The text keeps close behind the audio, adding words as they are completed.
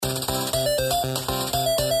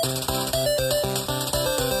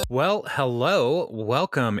Well, hello.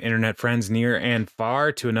 Welcome, internet friends near and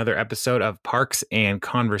far, to another episode of Parks and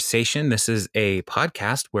Conversation. This is a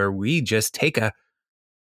podcast where we just take a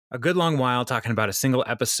good long while talking about a single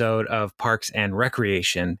episode of Parks and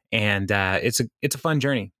Recreation. And it's a fun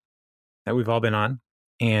journey that we've all been on.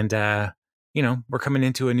 And, we're coming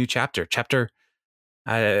into a new chapter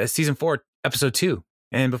season 4, episode 2.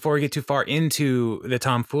 And before we get too far into the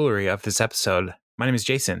tomfoolery of this episode, my name is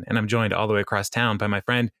Jason, and I'm joined all the way across town by my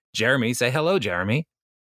friend Jeremy. Say hello, Jeremy.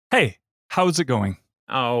 Hey, how's it going?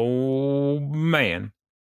 Oh, man.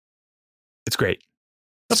 It's great.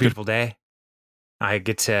 It's a beautiful day. I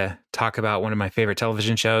get to talk about one of my favorite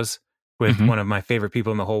television shows with one of my favorite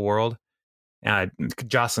people in the whole world.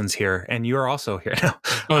 Jocelyn's here, and you're also here. Oh,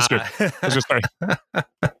 that's good. That's just sorry.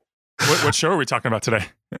 What show are we talking about today?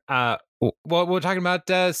 Well, we're talking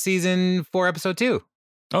about season 4, episode 2.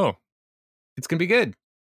 Oh. It's going to be good.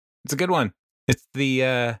 It's a good one. It's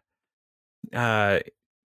the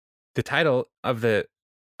title of the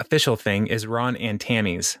official thing is Ron and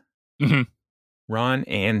Tammy's. Mm-hmm. Ron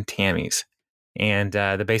and Tammy's. And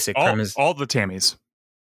the basic premise... All the Tammys.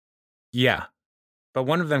 Yeah. But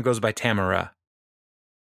one of them goes by Tamara.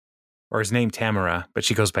 Or is named Tamara, but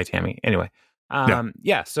she goes by Tammy. Anyway.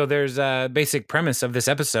 So there's a basic premise of this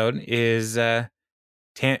episode is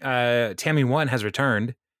Tammy 1 has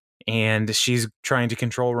returned, and she's trying to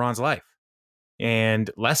control Ron's life. And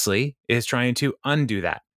Leslie is trying to undo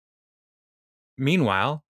that.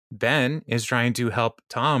 Meanwhile, Ben is trying to help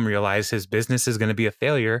Tom realize his business is going to be a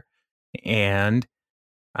failure. And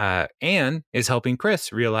Anne is helping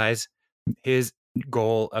Chris realize his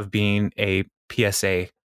goal of being a PSA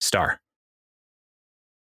star.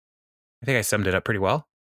 I think I summed it up pretty well.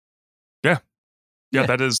 Yeah,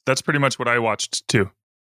 that's pretty much what I watched too.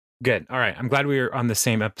 Good. All right. I'm glad we were on the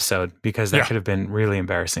same episode because that could have been really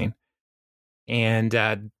embarrassing. And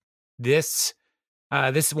this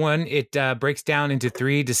one, it breaks down into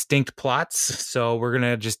 3 distinct plots. So we're going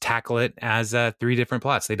to just tackle it as 3 different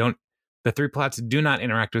plots. The 3 plots do not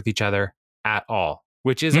interact with each other at all,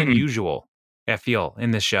 which is unusual, I feel,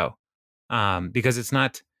 in this show. Because it's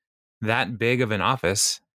not that big of an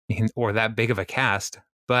office or that big of a cast,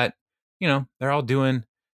 but they're all doing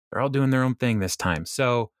their own thing this time.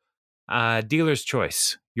 So dealer's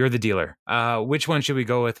choice. You're the dealer. Which one should we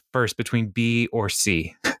go with first between B or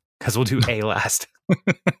C? Because we'll do A last.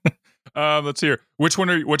 Let's hear. Which one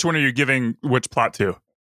are you giving which plot to?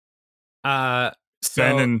 Ben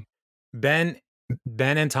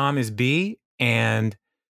and Tom is B, and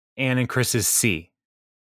Anne and Chris is C.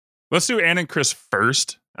 Let's do Anne and Chris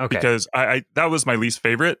first. Okay. Because I that was my least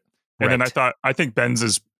favorite. And then I think Ben's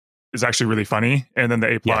is actually really funny. And then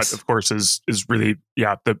the A plot, of course, is really,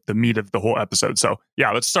 the meat of the whole episode. So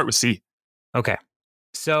let's start with C. Okay.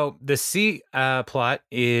 So the C plot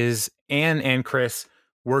is Anne and Chris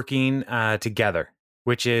working together,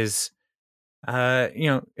 which is,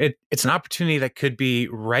 it's an opportunity that could be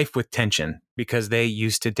rife with tension because they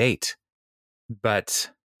used to date. But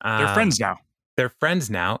they're friends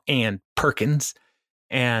now. Anne Perkins.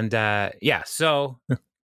 And so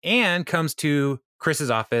Anne comes to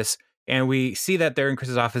Chris's office, and we see that they're in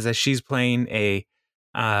Chris's office as she's playing a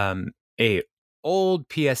old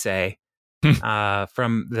PSA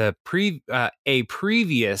from the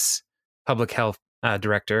previous public health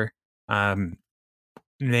director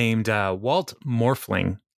named Walt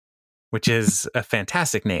Morfling, which is a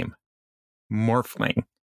fantastic name, Morfling.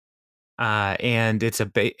 And it's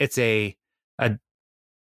a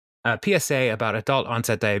PSA about adult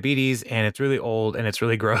onset diabetes, and it's really old and it's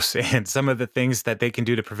really gross. And some of the things that they can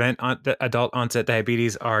do to prevent adult onset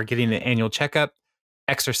diabetes are getting an annual checkup,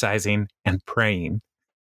 exercising, and praying,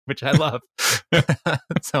 which I love.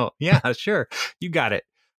 So yeah, sure. You got it.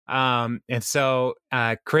 And so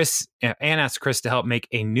Anne asked Chris to help make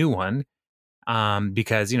a new one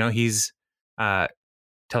because, he's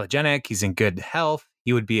telegenic, he's in good health.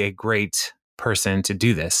 He would be a great person to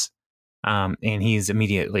do this. And he's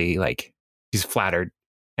immediately he's flattered,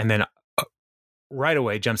 and then right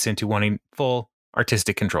away jumps into wanting full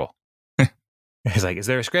artistic control. He's like, is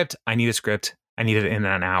there a script? I need a script. I need it in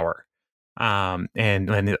an hour. And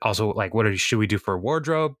then also what should we do for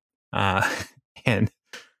wardrobe? And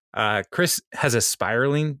Chris has a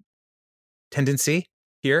spiraling tendency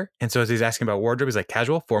here. And so as he's asking about wardrobe, he's like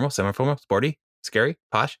casual, formal, semi-formal, sporty, scary,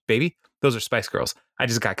 posh, baby. Those are Spice Girls. I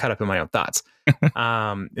just got caught up in my own thoughts.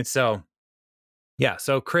 And so,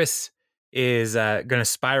 so Chris is going to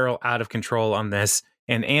spiral out of control on this.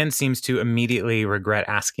 And Anne seems to immediately regret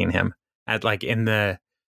asking him in the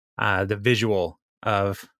visual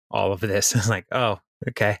of all of this. It's like, oh,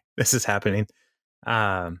 okay, this is happening.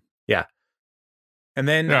 And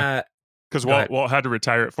then, because Walt had to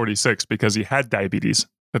retire at 46 because he had diabetes.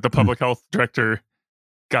 That the public health director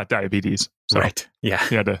got diabetes. So right. Yeah.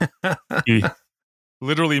 He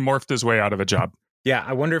literally morphed his way out of a job. Yeah.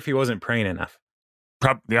 I wonder if he wasn't praying enough.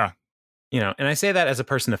 Yeah. And I say that as a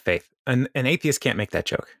person of faith. An atheist can't make that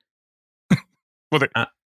joke. Well,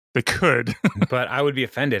 they could. But I would be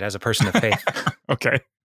offended as a person of faith. Okay.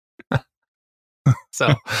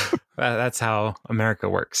 So that's how America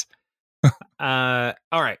works. All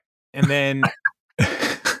right. And then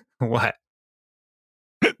what?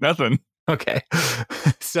 Nothing. Okay.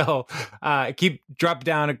 So drop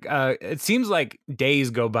down. It seems like days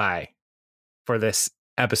go by for this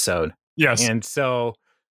episode. Yes. And so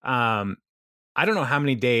I don't know how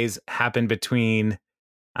many days happen between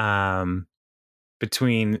when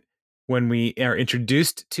we are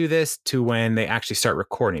introduced to this to when they actually start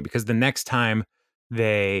recording, because the next time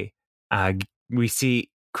we see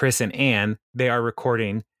Chris and Anne, they are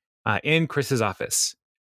recording in Chris's office,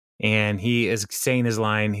 and he is saying his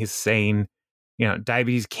line. He's saying,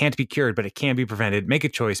 diabetes can't be cured, but it can be prevented. Make a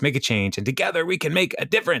choice, make a change, and together we can make a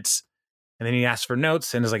difference. And then he asks for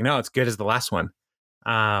notes and is like, no, it's good as the last one.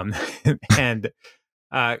 But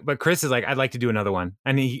Chris is like, I'd like to do another one.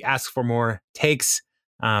 And he asks for more takes.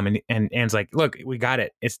 And Anne's like, look, we got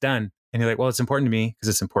it. It's done. And he's like, well, it's important to me because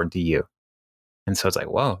it's important to you. And so it's like,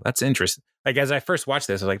 whoa, that's interesting. Like, as I first watched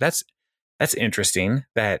this, I was like, that's interesting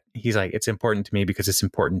that he's like, it's important to me because it's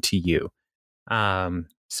important to you.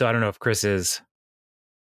 So I don't know if Chris is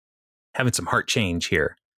having some heart change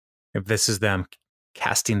here, if this is them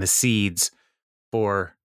casting the seeds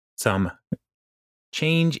for some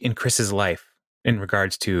change in Chris's life in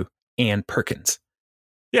regards to Anne Perkins.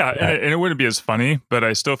 Yeah, and it wouldn't be as funny, but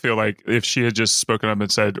I still feel like if she had just spoken up and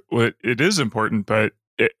said, well, it is important, but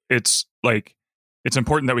it's like, it's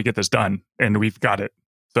important that we get this done, and we've got it.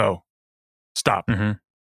 So stop. Mm-hmm.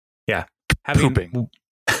 Yeah. Pooping.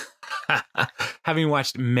 Having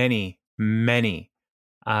watched many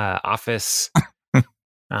office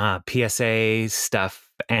PSA stuff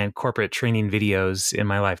and corporate training videos in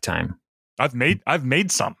my lifetime. I've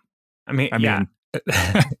made some. I mean,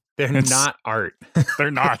 they're not art.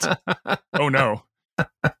 They're not. Oh no.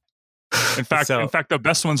 In fact, the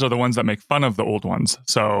best ones are the ones that make fun of the old ones.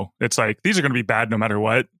 So it's like, these are going to be bad no matter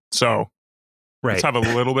what. So let's have a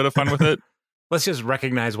little bit of fun with it. Let's just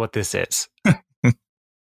recognize what this is.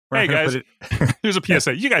 Hey guys, here's a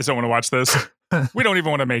PSA. You guys don't want to watch this. We don't even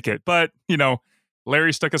want to make it. But,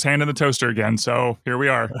 Larry stuck his hand in the toaster again. So here we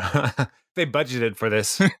are. They budgeted for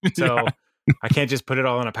this. So yeah. I can't just put it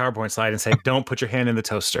all on a PowerPoint slide and say, don't put your hand in the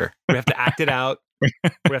toaster. We have to act it out.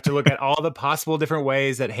 We have to look at all the possible different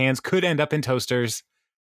ways that hands could end up in toasters,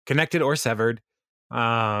 connected or severed. There's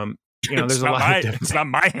a lot of different... It's not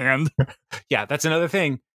my hand. Yeah, that's another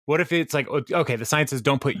thing. What if it's like, okay, the science says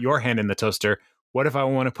don't put your hand in the toaster. What if I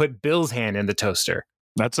want to put Bill's hand in the toaster?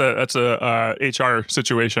 That's a HR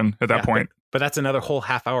situation at that point. But that's another whole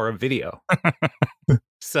half hour of video.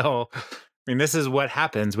 So, I mean, this is what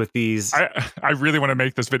happens with these. I really want to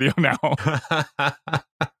make this video now.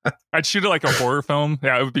 I'd shoot it like a horror film.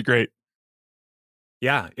 Yeah, it would be great.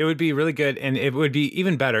 Yeah, it would be really good. And it would be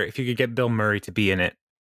even better if you could get Bill Murray to be in it.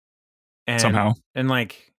 And, somehow.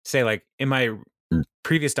 And say in my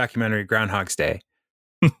previous documentary, Groundhog's Day,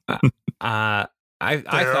 I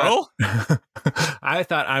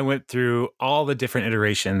thought I went through all the different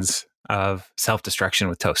iterations of self-destruction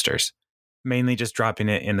with toasters, mainly just dropping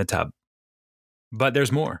it in the tub. But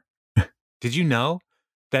there's more. Did you know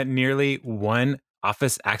that nearly one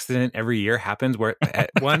office accident every year happens where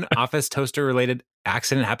one office toaster related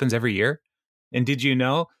accident happens every year? And did you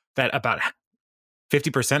know that about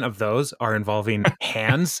 50% of those are involving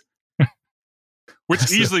hands?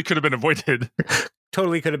 Which easily could have been avoided.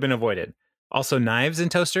 Totally could have been avoided. Also, knives in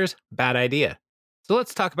toasters, bad idea. So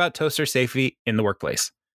let's talk about toaster safety in the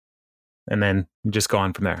workplace. And then just go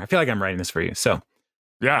on from there. I feel like I'm writing this for you. So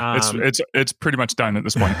yeah, it's pretty much done at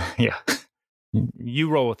this point. Yeah. You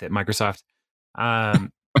roll with it, Microsoft.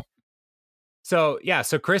 So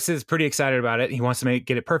Chris is pretty excited about it. He wants to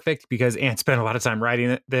get it perfect because Anne spent a lot of time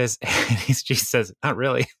writing this. And she says, not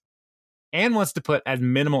really. Anne wants to put as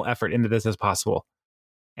minimal effort into this as possible.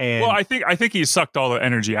 And well, I think he sucked all the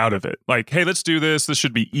energy out of it. Like, hey, let's do this. This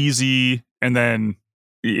should be easy. And then,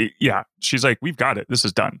 yeah, she's like, we've got it. This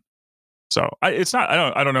is done. So it's not.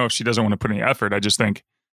 I don't know if she doesn't want to put any effort. I just think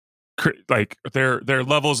like their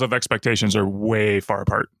levels of expectations are way far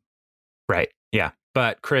apart. Right. Yeah.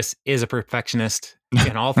 But Chris is a perfectionist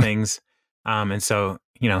in all things, and so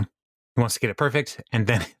he wants to get it perfect. And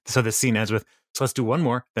then so the scene ends with, so let's do one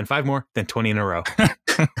more, then 5 more, then 20 in a row.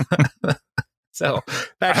 So I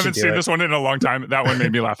that haven't should do seen it. this one in a long time. That one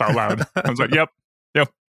made me laugh out loud. I was like, yep.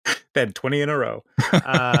 Then 20 in a row.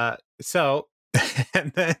 So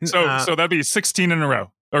and then So that'd be 16 in a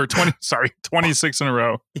row, or 26 in a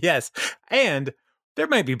row. yes, and there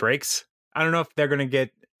might be breaks. I don't know if they're going to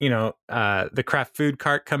get the craft food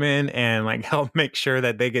cart come in and like help make sure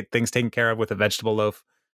that they get things taken care of with a vegetable loaf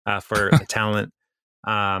for the talent.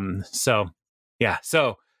 So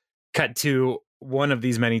cut to one of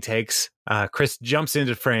these many takes. Chris jumps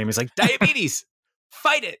into frame. He's like, diabetes,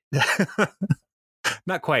 fight it.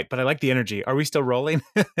 Not quite, but I like the energy. Are we still rolling?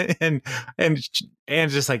 and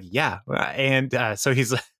just like, yeah. And so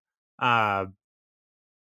he's and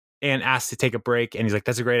asked to take a break, and he's like,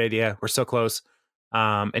 that's a great idea. We're so close.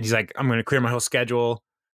 And he's like, I'm going to clear my whole schedule,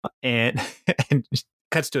 and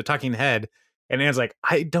cuts to a talking head. And Anne's like,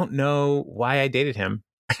 I don't know why I dated him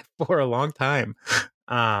for a long time.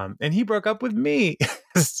 And he broke up with me.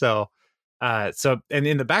 So and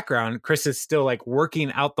in the background, Chris is still like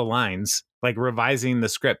working out the lines, like revising the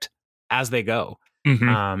script as they go.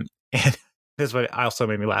 Mm-hmm. And this is what also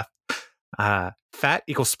made me laugh. Fat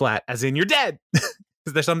equals splat, as in you're dead.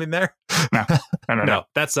 Is there something there? No, I don't know. No,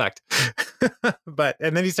 that sucked.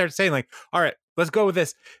 And then he starts saying like, all right, let's go with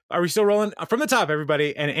this. Are we still rolling from the top,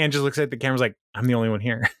 everybody? And Anne just looks at the cameras like, I'm the only one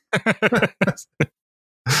here.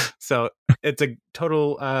 So it's a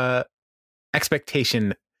total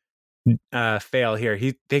expectation fail here.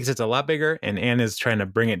 He thinks it's a lot bigger, and Anne is trying to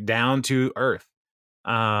bring it down to earth.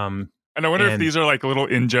 And I wonder if these are like little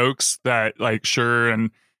in jokes that like Sure and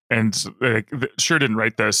Sure didn't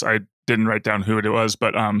write this. I didn't write down who it was,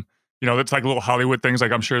 but it's like little Hollywood things.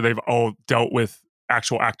 Like I'm sure they've all dealt with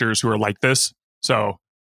actual actors who are like this. So,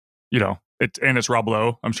 it's Rob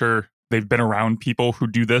Lowe. I'm sure they've been around people who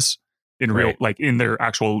do this in real, like in their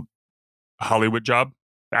actual Hollywood job,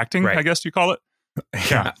 acting, I guess you call it.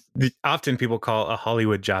 Yeah. Often people call a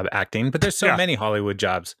Hollywood job acting, but there's so many Hollywood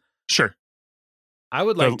jobs. Sure. I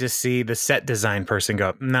would like to see the set design person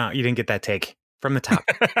go, no, you didn't get that take from the top.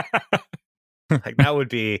 Like that would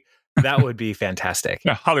be fantastic.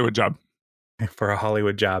 Yeah, Hollywood job. For a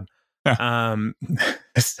Hollywood job.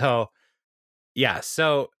 So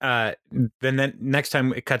then next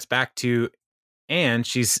time it cuts back to Anne,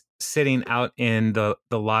 she's sitting out in the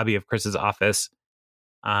lobby of Chris's office,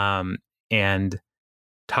 and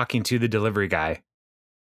talking to the delivery guy.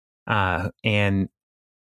 And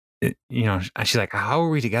she's like, how were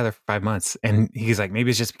we together for 5 months? And he's like,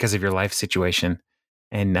 maybe it's just because of your life situation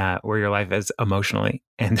and where your life is emotionally.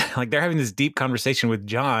 And like they're having this deep conversation with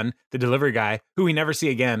John, the delivery guy, who we never see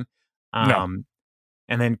again. And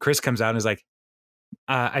then Chris comes out and is like,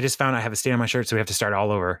 I just found I have a stain on my shirt, so we have to start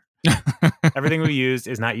all over. Everything we used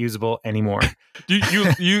is not usable anymore.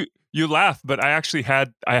 You laugh, but I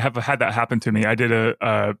have had that happen to me. I did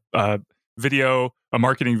a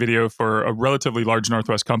marketing video for a relatively large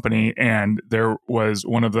Northwest company, and there was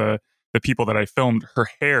one of the people that I filmed. Her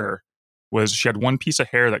hair she had one piece of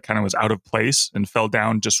hair that kind of was out of place and fell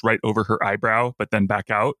down just right over her eyebrow, but then back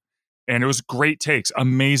out. And it was great takes,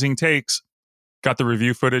 amazing takes. Got the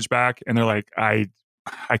review footage back, and they're like, I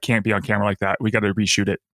can't be on camera like that. We got to reshoot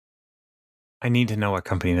it. I need to know what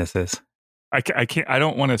company this is. I can't. I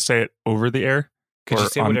don't want to say it over the air. Could you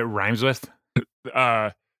say what it rhymes with?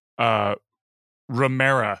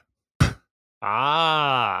 Romera.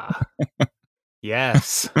 Ah,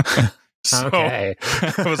 yes. So, okay.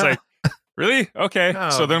 I was like, really? Okay. Oh,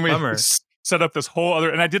 so then we bummer. set up this whole other,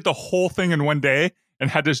 and I did the whole thing in one day and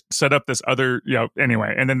had to set up this other,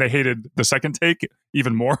 anyway. And then they hated the second take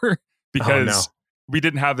even more because we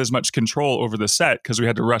didn't have as much control over the set because we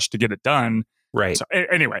had to rush to get it done. Right. So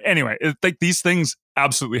anyway, like these things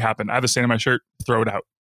absolutely happen. I have a stain on my shirt, throw it out.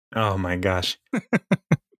 Oh my gosh.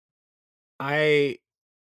 That's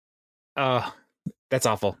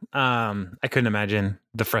awful. I couldn't imagine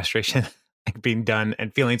the frustration like being done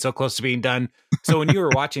and feeling so close to being done. So when you were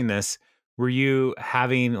watching this, were you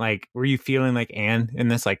feeling like Anne in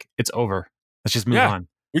this? Like, it's over. Let's just move on.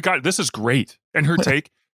 This is great. And her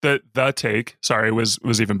take, the take, sorry, was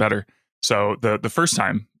even better. So the first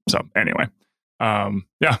time. So anyway,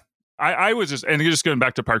 I was just going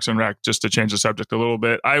back to Parks and Rec, just to change the subject a little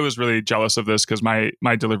bit. I was really jealous of this because my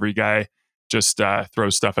delivery guy just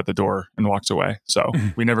throws stuff at the door and walks away. So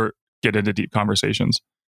we never get into deep conversations.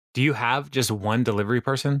 Do you have just one delivery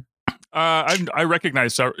person? I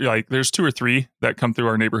recognize like there's 2 or 3 that come through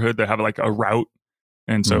our neighborhood that have like a route.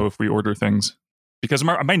 And so if we order things, because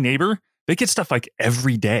my neighbor, they get stuff like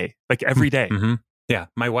every day. Mm-hmm. Yeah.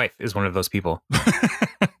 My wife is one of those people.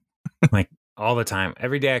 Like all the time.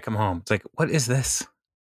 Every day I come home, it's like, what is this?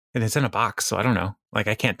 And it's in a box. So I don't know. Like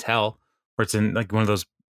I can't tell. Or it's in like one of those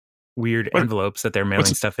weird What- envelopes that they're mailing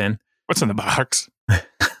what's- stuff in. What's in the box?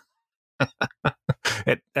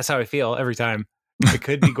 That's how I feel every time. It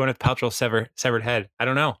could be Gwyneth Paltrow's severed head. I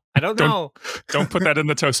don't know. Don't put that in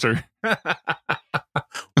the toaster.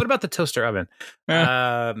 What about the toaster oven?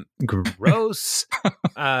 Gross.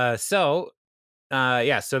 So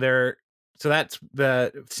that's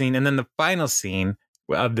the scene, and then the final scene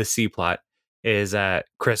of the C plot is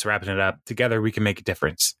Chris wrapping it up. Together we can make a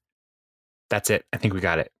difference. That's it. I think we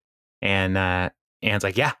got it. And Anne's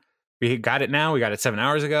like, yeah, we got it now. We got it 7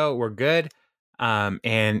 hours ago. We're good.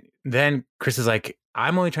 And then Chris is like,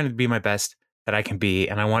 I'm only trying to be my best that I can be,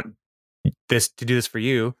 and I want to do this for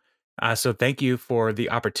you. So thank you for the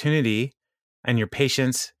opportunity and your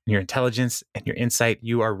patience and your intelligence and your insight.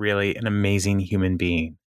 You are really an amazing human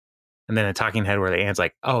being. And then a talking head where the Anne's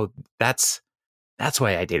like, oh, that's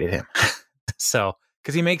why I dated him. So,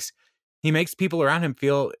 because he makes people around him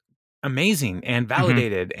feel amazing and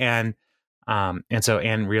validated. And so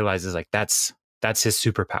Anne realizes like that's his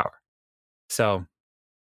superpower. So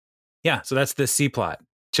yeah, so that's the C plot.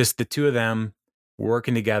 Just the two of them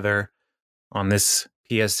working together on this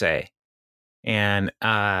PSA. And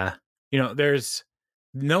there's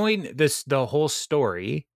knowing the whole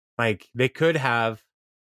story, like they could have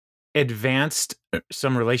advanced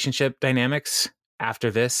some relationship dynamics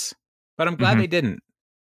after this, but I'm glad they didn't.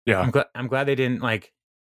 Yeah. I'm glad they didn't like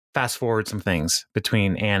fast forward some things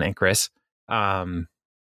between Anne and Chris.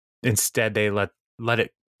 Instead they let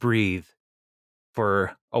it breathe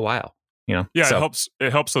for a while, Yeah, So,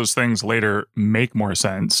 it helps those things later make more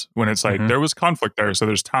sense when it's like there was conflict there, so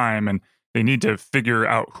there's time and they need to figure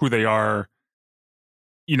out who they are,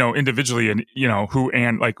 individually, and who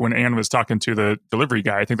Anne, like when Anne was talking to the delivery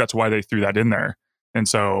guy, I think that's why they threw that in there. And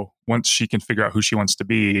so once she can figure out who she wants to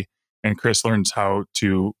be and Chris learns how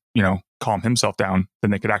to, calm himself down,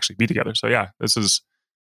 then they could actually be together. So yeah,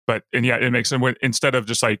 it makes sense instead of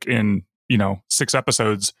just like in, 6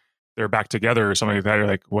 episodes, they're back together or something like that. You're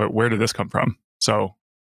like, where did this come from? So,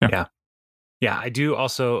 yeah. I do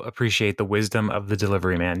also appreciate the wisdom of the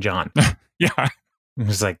delivery man, John. Yeah.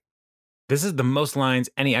 It's like, this is the most lines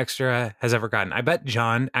any extra has ever gotten. I bet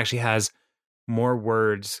John actually has more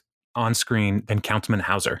words on screen than Councilman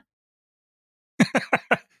Hauser.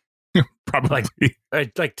 Probably.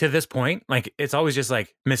 Like to this point, like it's always just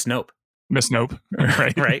like Miss Nope. Miss Nope.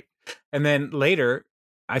 Right. Right. And then later,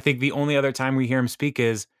 I think the only other time we hear him speak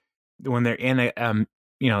is when they're in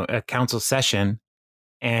a council session,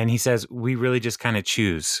 and he says, "We really just kind of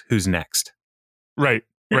choose who's next." Right.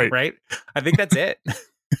 Right. I think that's it.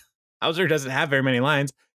 Hauser doesn't have very many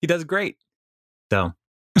lines. He does great. So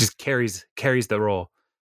just carries the role.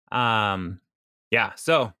 Yeah.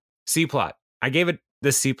 So C plot. I gave it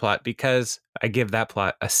the C plot because I give that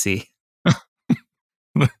plot a C.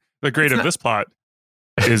 The grade of this plot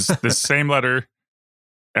is the same letter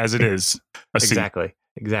as it is a C.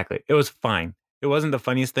 Exactly. It was fine. It wasn't the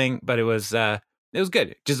funniest thing, but it was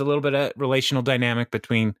good. Just a little bit of relational dynamic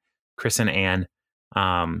between Chris and Anne.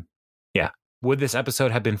 Yeah. Would this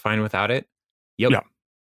episode have been fine without it? Yep. Yeah.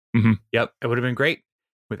 Mm-hmm. Yep. It would have been great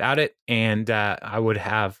without it. And I would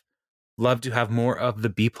have loved to have more of the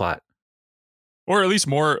B plot. Or at least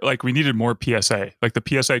more, like we needed more PSA. Like the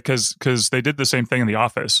PSA, because they did the same thing in The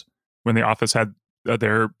Office when The Office had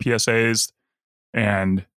their PSAs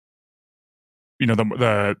and,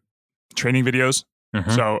 the training videos. Mm-hmm.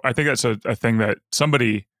 So I think that's a thing that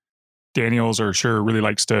somebody, Daniels or Schur, really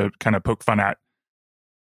likes to kind of poke fun at.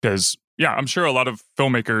 Because, yeah, I'm sure a lot of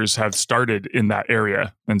filmmakers have started in that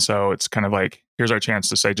area. And so it's kind of like, here's our chance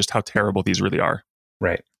to say just how terrible these really are.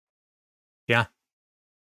 Right. Yeah.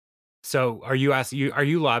 So are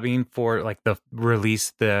you lobbying for like the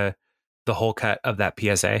release, the whole cut of that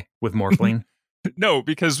PSA with Morphling? No,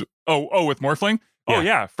 because, with Morphling? Oh,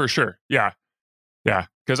 yeah, for sure. Yeah. Yeah.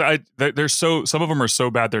 Because there's some of them are so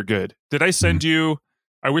bad they're good. Did I send you?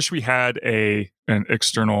 I wish we had an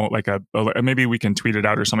external, like maybe we can tweet it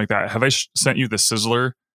out or something like that. Have I sent you the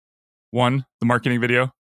Sizzler one, the marketing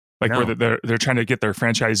video? Like No. where they're trying to get their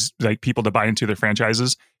franchise, like people to buy into their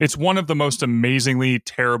franchises. It's one of the most amazingly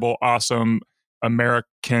terrible, awesome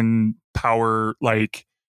American power like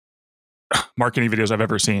marketing videos I've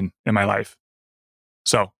ever seen in my life.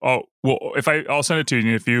 So, I'll send it to you,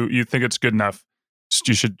 and if you think it's good enough,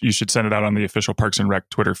 you should send it out on the official Parks and Rec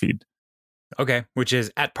Twitter feed. Okay, which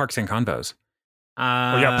is at Parks and Convos.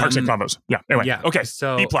 Parks and Convos. Yeah. Anyway. Yeah. Okay.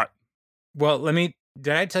 So B plot. Well,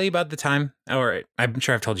 did I tell you about the time? Or I'm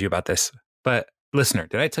sure I've told you about this, but listener,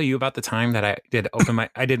 did I tell you about the time that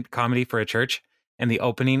I did comedy for a church and the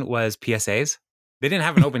opening was PSAs? They didn't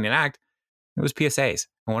have an opening act. It was PSAs.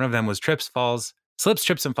 And one of them was slips,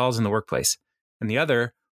 trips, and falls in the workplace. And the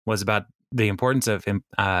other was about the importance of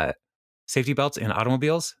safety belts in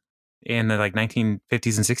automobiles in the like 1950s and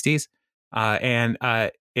 60s, and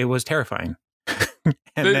it was terrifying.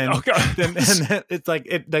 And then, then it's like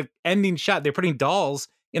the ending shot. They're putting dolls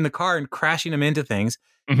in the car and crashing them into things.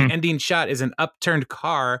 Mhm. The ending shot is an upturned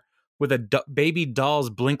car with a baby doll's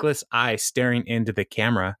blinkless eye staring into the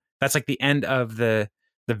camera. That's like the end of the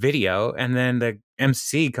video. And then the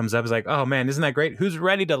MC comes up and is like, oh man, isn't that great? Who's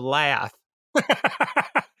ready to laugh?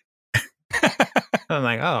 I'm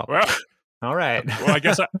like, oh, Well, all right. well, I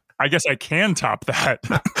guess I can top that.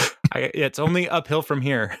 It's only uphill from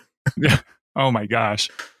here. Yeah. Oh my gosh.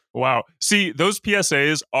 Wow. See, those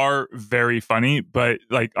PSAs are very funny, but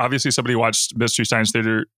like obviously somebody watched Mystery Science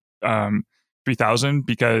Theater 3000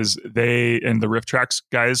 because and the Riff Tracks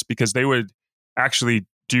guys, because they would actually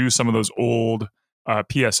do some of those old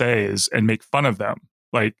PSAs and make fun of them.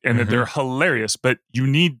 Like, and they're hilarious, but you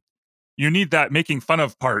need that making fun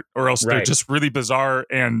of part, or else they're just really bizarre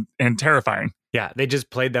and terrifying. Yeah, they just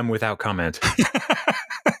played them without comment.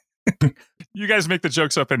 You guys make the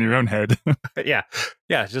jokes up in your own head. Yeah.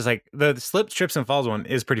 It's just like the slip, trips, and falls one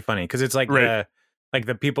is pretty funny because it's like the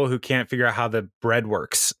people who can't figure out how the bread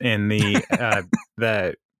works in the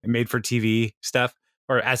the made for TV stuff,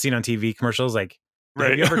 or as seen on TV commercials. Like,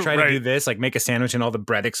 have you ever tried to do this? Like, make a sandwich and all the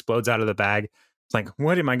bread explodes out of the bag. It's like,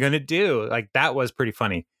 what am I going to do? Like, that was pretty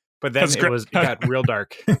funny. But then it got real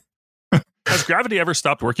dark. Has gravity ever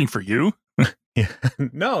stopped working for you? Yeah.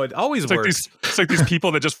 No, it always works. It's like these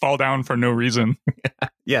people that just fall down for no reason.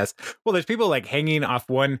 Yes. Well, there's people like hanging off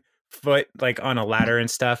one foot, like on a ladder and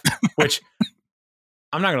stuff, which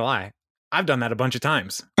I'm not going to lie, I've done that a bunch of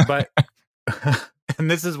times. But, and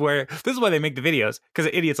this is why they make the videos, because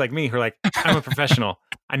idiots like me who are like, I'm a professional.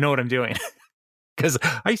 I know what I'm doing. Because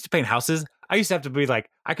I used to paint houses. I used to have to be like,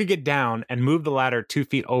 I could get down and move the ladder 2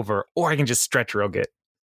 feet over, or I can just stretch real good.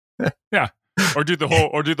 Yeah. Or do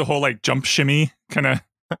the whole like jump shimmy kind of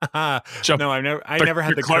jump. No, I never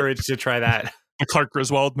had the courage to try that. The Clark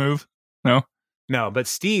Griswold move. No, but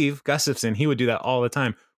Steve Gustafson, he would do that all the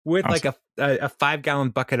time with like a 5-gallon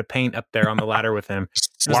bucket of paint up there on the ladder with him,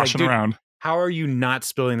 sloshing around. How are you not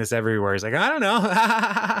spilling this everywhere? He's like, I don't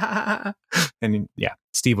know. And yeah,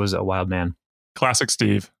 Steve was a wild man. Classic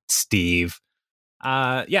Steve.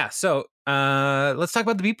 Yeah. So let's talk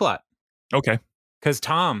about the B plot. Okay. Because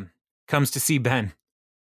Tom comes to see Ben,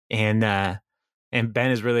 and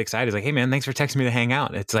Ben is really excited. He's like, hey man, thanks for texting me to hang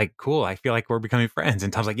out. It's like, cool. I feel like we're becoming friends.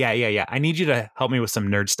 And Tom's like, yeah. I need you to help me with some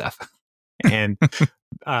nerd stuff. And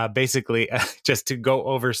basically just to go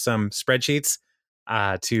over some spreadsheets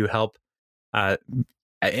to help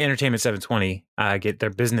Entertainment 720 get their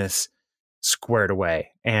business squared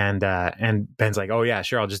away. And Ben's like, oh yeah,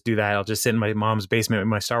 sure, I'll just do that. I'll just sit in my mom's basement with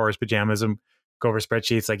my Star Wars pajamas and go over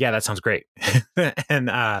spreadsheets. Like, yeah, that sounds great.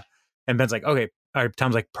 And Ben's like, okay. Or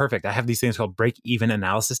Tom's like, perfect. I have these things called break-even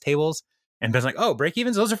analysis tables. And Ben's like, oh,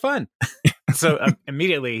 break-evens, those are fun. So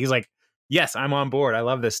immediately he's like, yes, I'm on board. I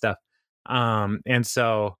love this stuff. And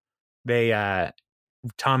so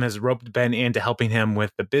Tom has roped Ben into helping him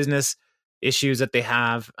with the business issues that they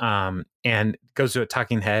have, and goes to a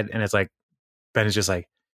talking head. And it's like, Ben is just like,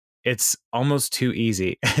 it's almost too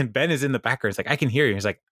easy. And Ben is in the background. It's like, I can hear you. He's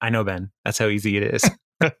like, I know, Ben. That's how easy it is.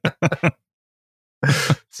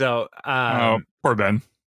 So, poor Ben.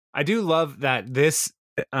 I do love that this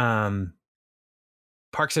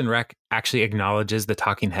Parks and Rec actually acknowledges the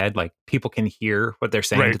talking head. Like, people can hear what they're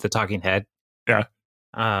saying to the talking head. Yeah.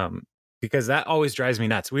 Because that always drives me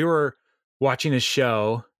nuts. We were watching a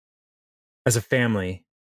show as a family.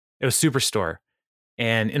 It was Superstore.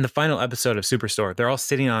 And in the final episode of Superstore, they're all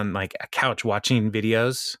sitting on like a couch watching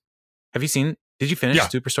videos. Have you seen? Did you finish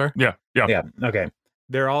Superstore? Yeah. Okay.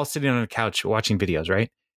 They're all sitting on a couch watching videos, right?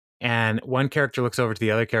 And one character looks over to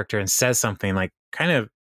the other character and says something like kind of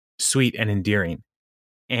sweet and endearing.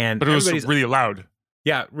 But it was really loud.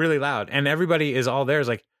 Yeah, really loud. And everybody is all there. Is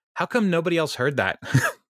like, how come nobody else heard that?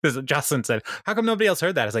 Because Jocelyn said, how come nobody else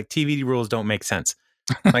heard that? It's like, TV rules don't make sense.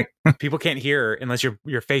 Like, people can't hear unless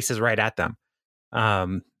your face is right at them.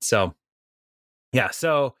 So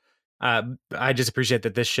I just appreciate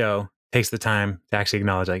that this show takes the time to actually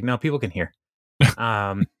acknowledge, like, no, people can hear.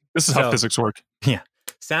 This is how physics work. Yeah.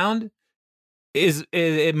 Sound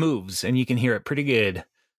it moves and you can hear it pretty good.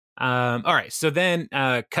 All right. So then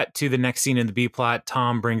cut to the next scene in the B plot.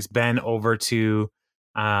 Tom brings Ben over to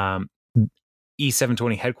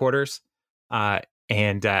E720 headquarters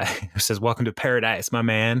and says, welcome to paradise, my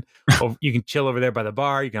man. You can chill over there by the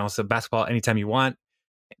bar. You can also basketball anytime you want.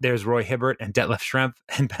 There's Roy Hibbert and Detlef Schrempf.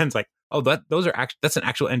 And Ben's like, oh, that's an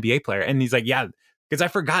actual NBA player. And he's like, yeah, because I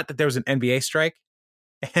forgot that there was an NBA strike.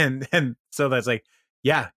 And so that's like,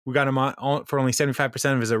 Yeah, we got him on for only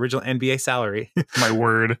 75% of his original NBA salary. My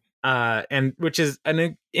word. And which is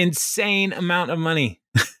an insane amount of money.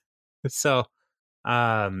 So,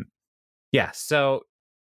 yeah. So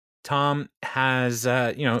Tom has,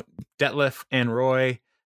 Detlef and Roy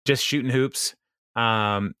just shooting hoops.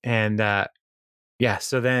 Yeah.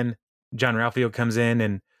 So then John Ralphio comes in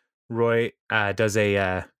and Roy does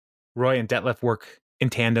Roy and Detlef work in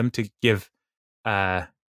tandem to give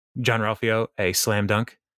John Ralphio a slam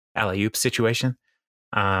dunk alley-oop situation.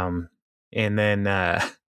 And then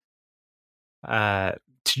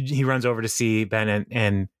he runs over to see Ben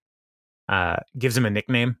and gives him a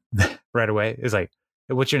nickname right away. It's like,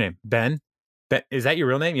 what's your name? Ben? Ben? Is that your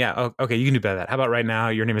real name? Yeah. Oh, okay, you can do better than that. How about right now?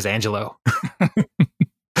 Your name is Angelo.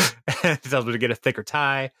 He tells me to get a thicker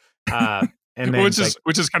tie. And then which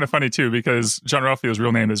is kind of funny too, because John Ralphio's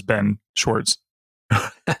real name is Ben Schwartz.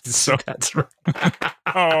 So that's right.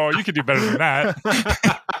 Oh, you could do better than that.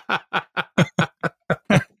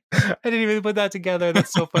 I didn't even put that together.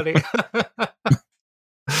 That's so funny.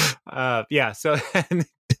 Yeah. So and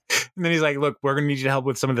then he's like, "Look, we're gonna need you to help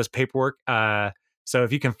with some of this paperwork. So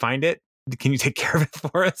if you can find it, can you take care of it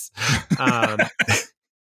for us?"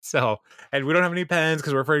 So, and we don't have any pens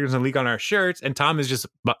because we're afraid it's gonna leak on our shirts. And Tom is just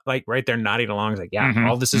like right there nodding along. He's like, "Yeah,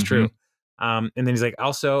 all this is true." And then he's like,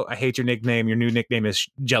 "Also, I hate your nickname. Your new nickname is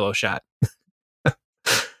Jello Shot."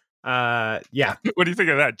 Yeah. What do you think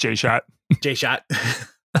of that, J Shot? J Shot.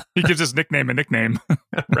 He gives his nickname a nickname.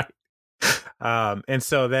 Right. And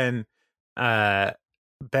so then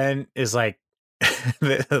Ben is like,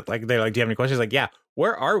 they're like, "Do you have any questions?" Like, "Yeah,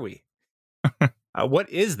 where are we? What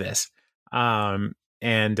is this?" So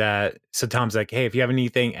Tom's like, "Hey, if you have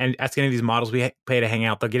anything, and ask any of these models we pay to hang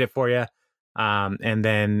out, they'll get it for you." And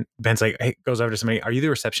then Ben's like, hey, goes over to somebody, "Are you the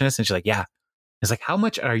receptionist?" And she's like, "Yeah." It's like, "How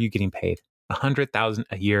much are you getting paid?" $100,000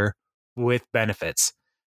 a year with benefits.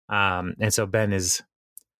 And so Ben is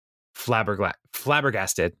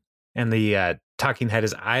flabbergasted. And the talking head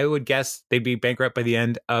is, "I would guess they'd be bankrupt by the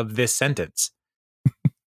end of this sentence."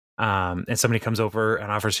 And somebody comes over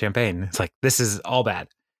and offers champagne. It's like, this is all bad.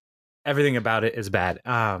 Everything about it is bad.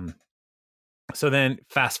 So then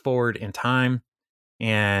fast forward in time,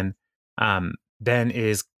 and Ben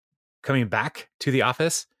is coming back to the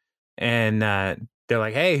office, and they're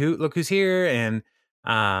like, "Hey, look who's here." And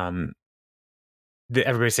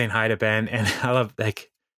everybody's saying hi to Ben. And I love,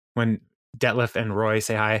 like, when Detlef and Roy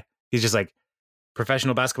say hi, he's just like,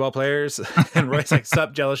 "Professional basketball players." And Roy's like,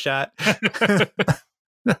 "Sup, Jello Shot."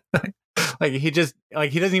 Like, he doesn't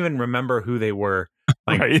even remember who they were.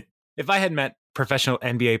 Like, right. If I had met professional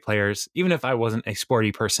NBA players, even if I wasn't a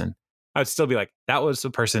sporty person, I would still be like, that was the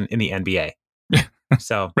person in the NBA.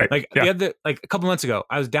 So right. A couple months ago,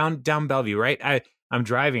 I was down Bellevue, right? I'm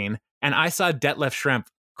driving and I saw Detlef Schrempf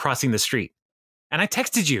crossing the street. And I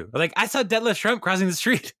texted you, like, "I saw Detlef Schrempf crossing the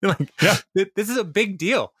street." Like, yeah, this is a big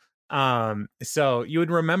deal. So you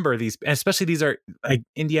would remember these, especially these are like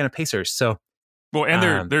Indiana Pacers. So, well,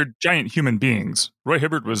 and they're giant human beings. Roy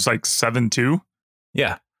Hibbert was like 7'2".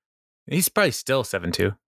 Yeah, he's probably still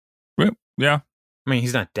 7'2". Well, yeah, I mean,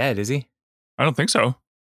 he's not dead, is he? I don't think so.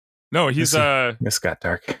 No, he's This got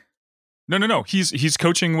dark. No. He's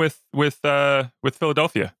coaching with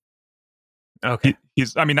Philadelphia. Okay,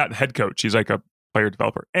 he's I mean, not head coach. He's like a player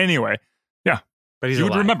developer. Anyway, yeah, but he's you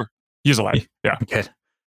alive. Would remember. He's alive. Yeah. Good.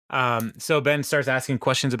 So Ben starts asking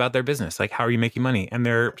questions about their business, like, "How are you making money?" And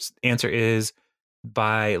their answer is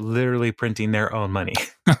by literally printing their own money.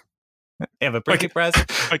 They have a printing press,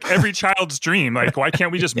 like every child's dream. Like, why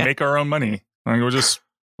can't we just make our own money? Like, we'll just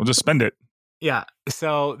spend it. Yeah.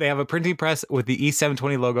 So they have a printing press with the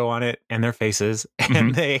E720 logo on it and their faces,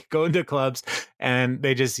 and they go into clubs and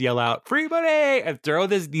they just yell out, "Free money!" and throw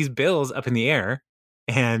these bills up in the air.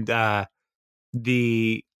 And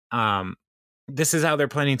this is how they're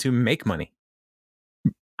planning to make money.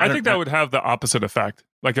 I think that would have the opposite effect.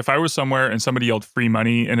 Like, if I was somewhere and somebody yelled "free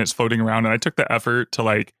money" and it's floating around, and I took the effort to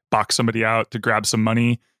like box somebody out to grab some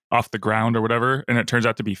money off the ground or whatever, and it turns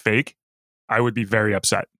out to be fake, I would be very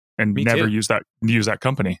upset and never use that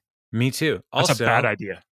company. Me too. That's also a bad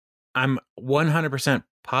idea. I'm 100%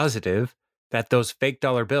 positive that those fake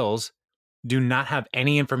dollar bills do not have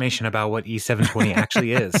any information about what E720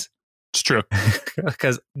 actually is. It's true.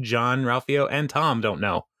 Because John Ralphio and Tom don't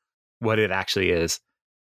know what it actually is.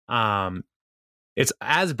 It's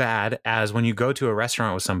as bad as when you go to a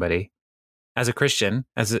restaurant with somebody as a Christian,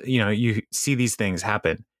 you see these things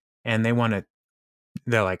happen and they're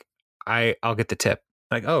like, I'll get the tip.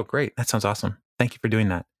 Like, "Oh, great. That sounds awesome. Thank you for doing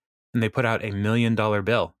that." And they put out $1 million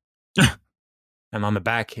bill. And on the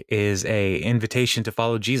back is a invitation to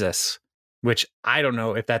follow Jesus. which I don't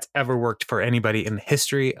know if that's ever worked for anybody in the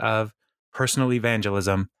history of personal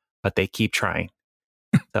evangelism, but they keep trying.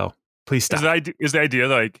 So please stop. Is the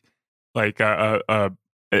idea an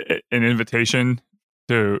invitation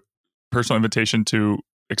to personal invitation to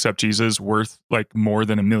accept Jesus worth like more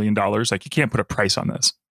than $1 million? Like, you can't put a price on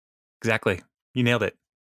this. Exactly. You nailed it.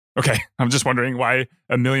 Okay. I'm just wondering why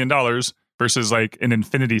 $1 million versus like an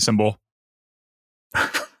infinity symbol.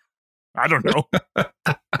 I don't know.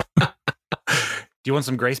 Do you want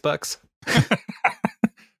some grace bucks?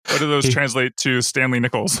 What do those translate to, Stanley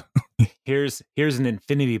Nichols? Here's an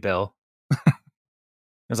infinity bill. I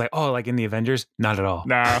was like, oh, like in the Avengers? Not at all.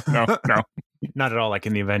 No. Not at all like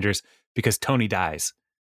in the Avengers, because Tony dies.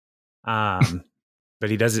 But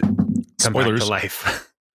he doesn't come back to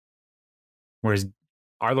life. Whereas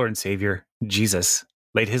our Lord and Savior, Jesus,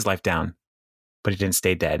 laid his life down, but he didn't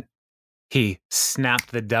stay dead. He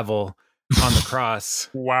snapped the devil on the cross.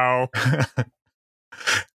 Wow.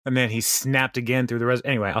 And then he snapped again through the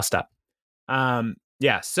anyway, I'll stop.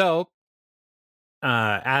 Yeah, so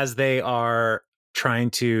as they are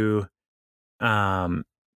trying to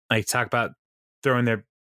like talk about throwing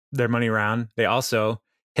their money around, they also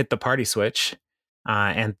hit the party switch,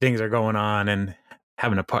 and things are going on and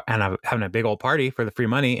having a big old party for the free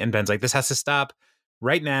money. And Ben's like, this has to stop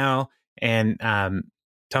right now. And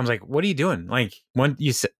Tom's like, what are you doing? Like, when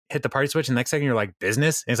you hit the party switch and the next second you're like,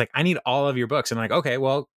 business? And he's like, I need all of your books. And I'm like, okay,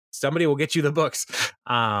 well, somebody will get you the books.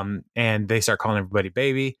 And they start calling everybody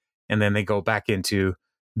baby. And then they go back into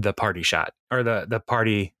the party shot, or the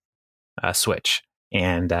party switch.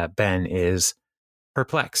 And Ben is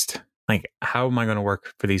perplexed. Like, how am I going to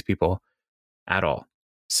work for these people at all?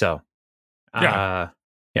 So, yeah.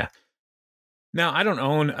 Now, I don't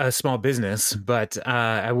own a small business, but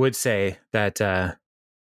I would say that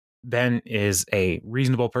Ben is a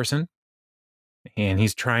reasonable person, and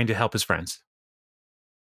he's trying to help his friends.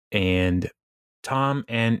 And Tom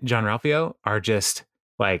and John Ralphio are just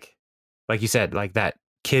like you said, like that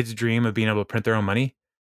kid's dream of being able to print their own money.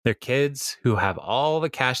 They're kids who have all the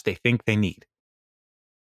cash they think they need.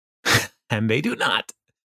 And they do not.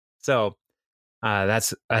 So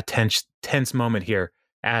that's a tense moment here.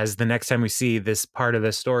 As the next time we see this part of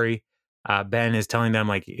the story, Ben is telling them,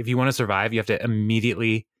 like, if you want to survive, you have to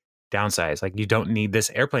immediately downsize. Like, you don't need this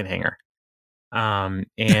airplane hangar. And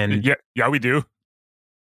yeah, we do.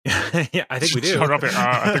 Yeah, I think we do.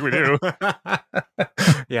 I think we do.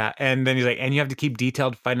 Yeah, and then he's like, and you have to keep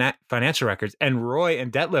detailed financial records. And Roy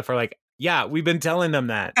and Detlef are like, yeah, we've been telling them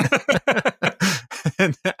that.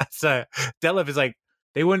 And so Detlef is like,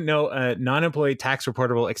 they wouldn't know a non-employee tax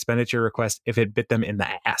reportable expenditure request if it bit them in the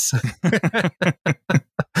ass.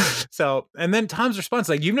 So, and then Tom's response,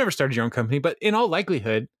 like, you've never started your own company, but in all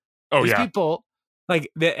likelihood, these people, like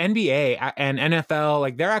the NBA and NFL,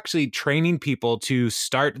 like they're actually training people to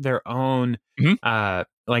start their own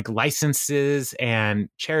like licenses and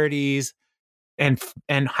charities, and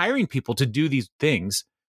hiring people to do these things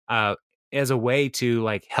as a way to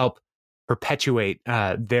like help perpetuate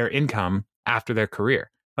their income after their career.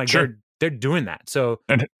 Like they're doing that. So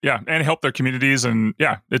and help their communities, and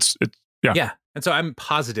it's. And so I'm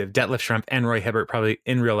positive Detlef Schrempf and Roy Hibbert probably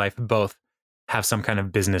in real life both have some kind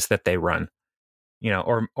of business that they run,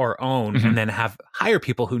 or own, and then hire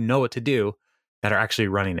people who know what to do that are actually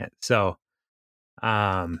running it. So,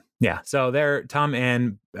 so they're Tom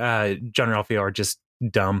and John Ralphio are just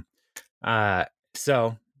dumb. And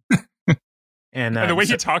the way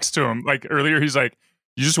he talks to him, like earlier, he's like,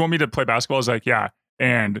 "You just want me to play basketball?" He's like, "Yeah,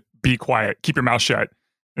 and be quiet, keep your mouth shut."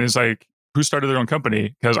 And it's like, who started their own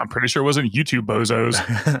company? Because I'm pretty sure it wasn't YouTube bozos.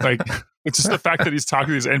 Like, it's just the fact that he's talking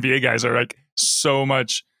to these NBA guys are like so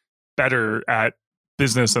much better at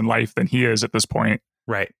business and life than he is at this point.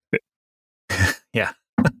 Right. Yeah.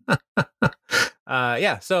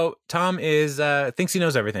 So Tom is thinks he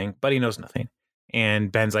knows everything, but he knows nothing. And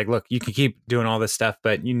Ben's like, look, you can keep doing all this stuff,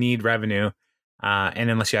 but you need revenue. And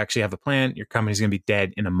unless you actually have a plan, your company's going to be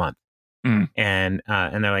dead in a month. And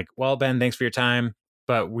they're like, well, Ben, thanks for your time,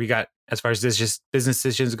 but we got, as far as this just business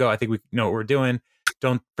decisions go, I think we know what we're doing.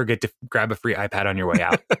 Don't forget to grab a free iPad on your way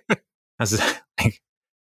out. I was like,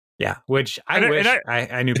 which I wish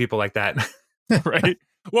I knew people like that. Right.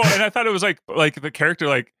 Well, and I thought it was like the character,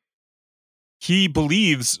 like he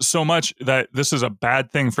believes so much that this is a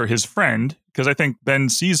bad thing for his friend. Because I think Ben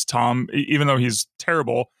sees Tom, even though he's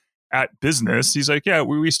terrible at business, he's like, yeah,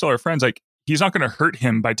 we still are friends. Like, he's not going to hurt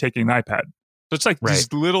him by taking an iPad. So it's like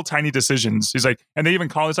these little tiny decisions. He's like, and they even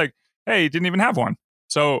call, it's like, hey, he didn't even have one.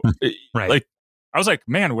 So like, I was like,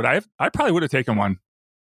 man, I probably would have taken one.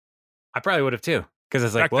 I probably would have too. Because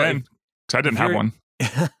it's like, back then, because I didn't have one.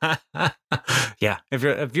 Yeah,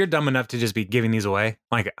 if you're dumb enough to just be giving these away,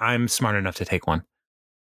 like I'm smart enough to take one.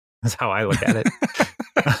 That's how I look at it.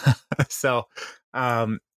 So,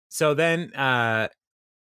 so then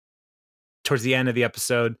towards the end of the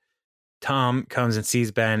episode, Tom comes and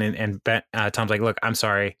sees Ben, and Ben, Tom's like, "Look, I'm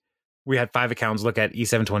sorry. We had 5 accountants look at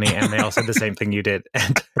E720, and they all said the same thing you did."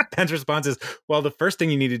 And Ben's response is, "Well, the first thing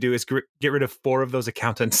you need to do is get rid of 4 of those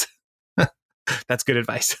accountants." That's good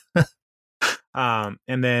advice.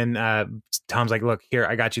 And then Tom's like, "Look, here,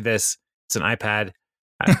 I got you this. It's an iPad."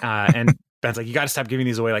 And Ben's like, "You got to stop giving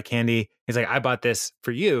these away like candy." He's like, "I bought this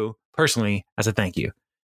for you personally as a thank you."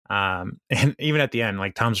 And even at the end,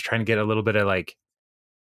 like Tom's trying to get a little bit of like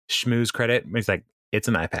schmooze credit. He's like, "It's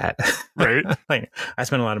an iPad." Right. Like, I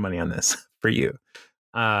spent a lot of money on this for you.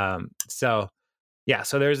 So yeah,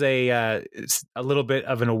 so there's a little bit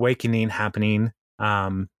of an awakening happening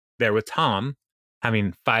there with Tom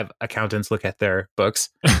having 5 accountants look at their books.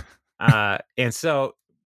 And so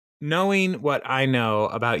knowing what I know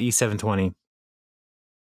about E720,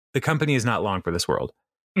 the company is not long for this world.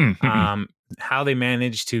 Mm-hmm. How they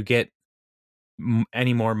manage to get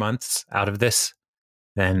any more months out of this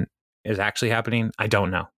than is actually happening, I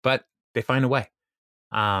don't know, but they find a way.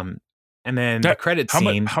 And then the credit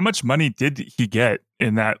scene. How much money did he get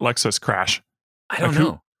in that Lexus crash? I don't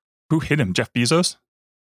know. Who hit him? Jeff Bezos?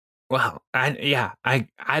 Well, I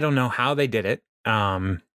don't know how they did it,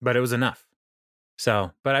 but it was enough.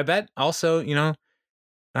 So, but I bet also, John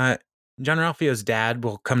Ralphio's dad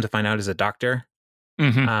will come to find out is a doctor.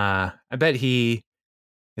 Mm-hmm. I bet he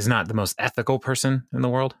is not the most ethical person in the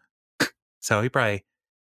world. So he probably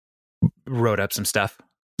wrote up some stuff.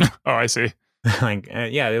 Oh, I see. Like,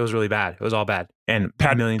 yeah, it was really bad. It was all bad. And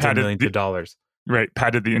millions and millions of dollars. Right.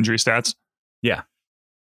 Padded the injury stats. Yeah.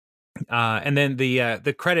 And then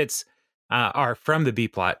the credits are from the B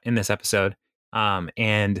plot in this episode.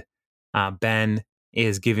 And Ben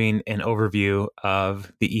is giving an overview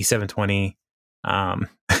of the E720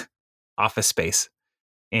 office space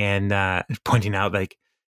and pointing out like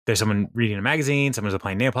there's someone reading a magazine, someone's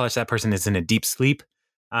applying nail polish, that person is in a deep sleep.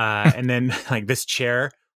 And then like this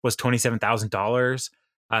chair was $27,000.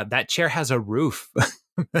 That chair has a roof.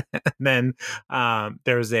 And then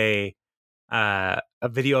there's a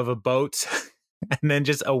video of a boat and then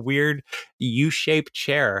just a weird U-shaped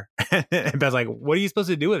chair. And Ben's like, "What are you supposed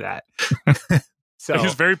to do with that?" So he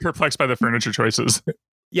was very perplexed by the furniture choices.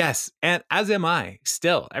 Yes. And as am I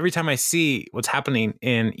still. Every time I see what's happening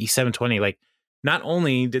in E720, like not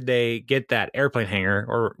only did they get that airplane hangar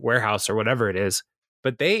or warehouse or whatever it is,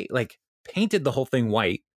 but they like painted the whole thing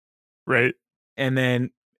white. Right. And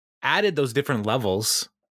then added those different levels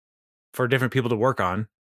for different people to work on.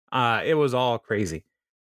 It was all crazy.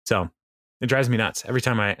 So it drives me nuts every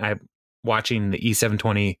time I'm watching the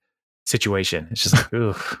E720 situation. It's just like,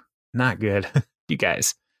 ooh, not good. You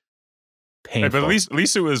guys. Painful. Right, but at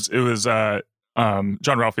least it was John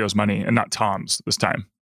Ralphio's money and not Tom's this time.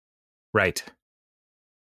 Right.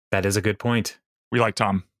 That is a good point. We like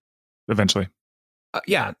Tom eventually.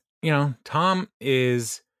 Yeah. Tom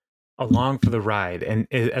is along for the ride. And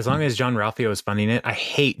as long as John Ralphio is funding it, I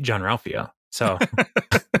hate John Ralphio. So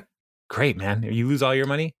great, man. You lose all your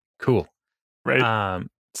money? Cool. Right.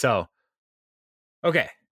 So, okay.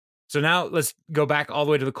 So now let's go back all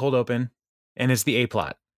the way to the cold open. And it's the A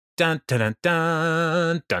plot. Dun, dun, dun,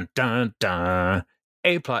 dun, dun, dun, dun.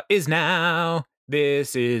 A plot is now.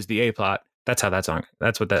 This is the A plot. That's how that's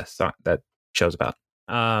what that show's about.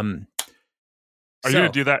 Are you going to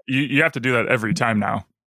do that? You have to do that every time now.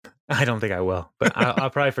 I don't think I will, but I'll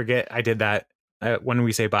probably forget I did that when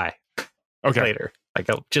we say bye. Okay. Later. Like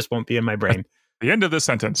it just won't be in my brain. The end of this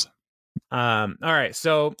sentence. All right.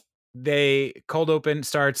 So they cold open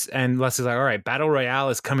starts and Leslie's like, all right, Battle Royale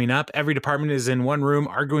is coming up. Every department is in one room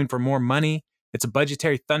arguing for more money. It's a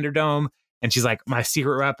budgetary Thunderdome. And she's like, my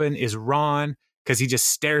secret weapon is Ron, because he just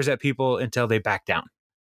stares at people until they back down.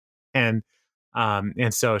 And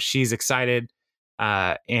so she's excited.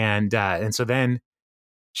 And so then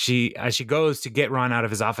she goes to get Ron out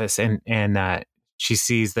of his office and she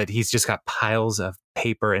sees that he's just got piles of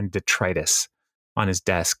paper and detritus on his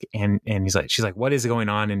desk. And she's like, what is going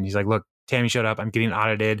on? And he's like, look, Tammy showed up. I'm getting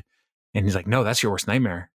audited. And he's like, no, that's your worst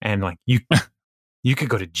nightmare. And like, you could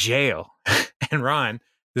go to jail. And Ron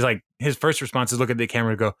is like, his first response is look at the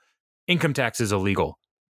camera and go, income tax is illegal.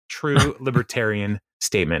 True libertarian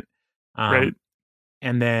statement. Right.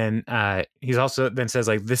 And then he's also then says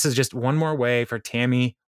like, this is just one more way for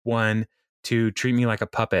Tammy to treat me like a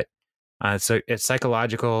puppet. So it's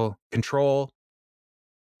psychological control.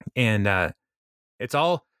 And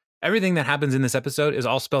everything that happens in this episode is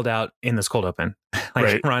all spelled out in this cold open. Like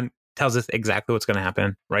right. Ron tells us exactly what's going to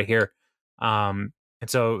happen right here. And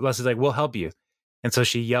so Leslie's like, we'll help you. And so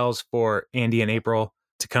she yells for Andy and April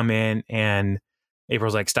to come in, and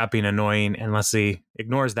April's like, stop being annoying. And Leslie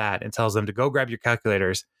ignores that and tells them to go grab your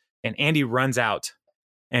calculators. And Andy runs out.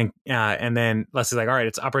 And then Leslie's like, all right,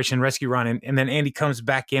 it's Operation Rescue Ron. And then Andy comes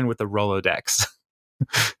back in with the Rolodex.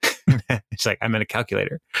 She's like, I'm in a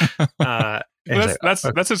calculator.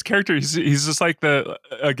 That's his character. He's just like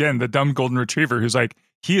the dumb golden retriever who's like,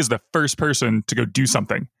 he is the first person to go do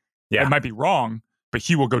something. Yeah. It might be wrong, but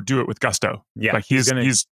he will go do it with gusto. Yeah. Like he's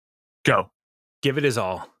go. Give it his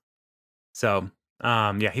all. So,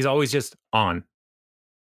 he's always just on.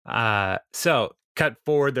 So cut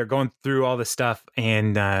forward, they're going through all this stuff,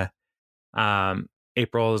 and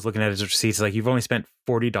April is looking at his receipts like, you've only spent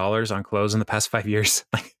 $40 on clothes in the past 5 years.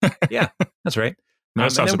 Like, yeah, that's right.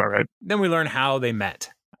 That sounds about right. Then we learn how they met.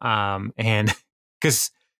 And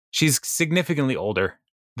because she's significantly older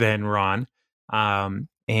than Ron.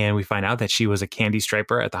 And we find out that she was a candy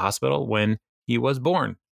striper at the hospital when he was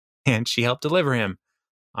born, and she helped deliver him.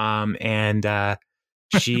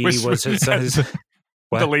 She was his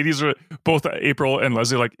what? The ladies were both April and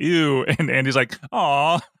Leslie like, ew. And Andy's like,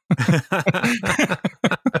 aw.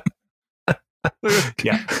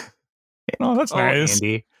 Yeah. Oh, that's nice.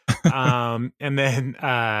 Andy. And then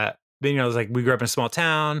it's like, we grew up in a small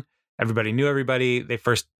town. Everybody knew everybody. They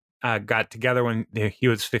first got together when he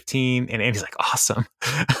was 15, and Andy's like, awesome.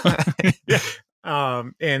 Yeah.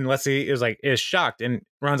 And Leslie is shocked. And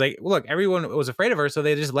Ron's like, look, everyone was afraid of her, so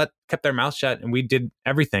they just kept their mouth shut, and we did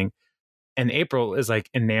everything. And April is like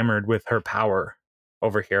enamored with her power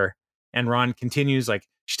over here. And Ron continues, like,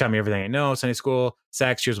 she taught me everything I know: Sunday school,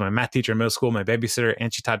 sex. She was my math teacher in middle school, my babysitter,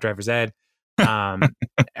 and she taught driver's ed.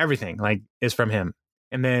 Everything like is from him.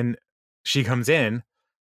 And then she comes in,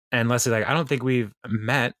 and Leslie's like, I don't think we've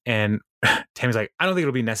met. And Tammy's like, I don't think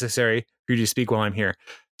it'll be necessary for you to speak while I'm here.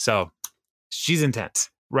 So she's intense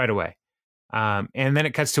right away. And then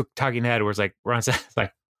it cuts to talking head, where it's like, Ron says,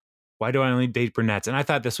 like, why do I only date brunettes? And I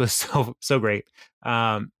thought this was so great.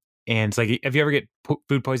 And it's like, if you ever get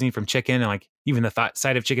food poisoning from chicken, and like even the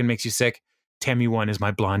sight of chicken makes you sick, Tammy 1 is my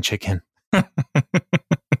blonde chicken.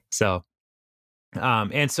 So,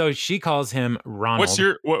 and so she calls him Ronald.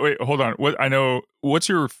 Wait, hold on. What's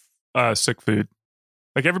your sick food?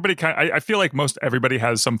 Like everybody I feel like most everybody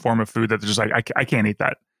has some form of food that they're just like, I can't eat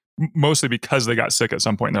that. Mostly because they got sick at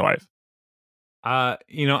some point in their life.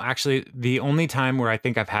 Actually, the only time where I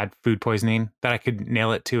think I've had food poisoning that I could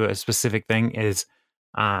nail it to a specific thing is,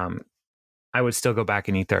 I would still go back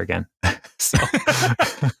and eat there again. So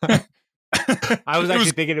I was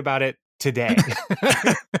actually thinking about it today.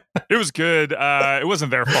 It was good. It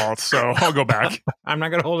wasn't their fault, so I'll go back. I'm not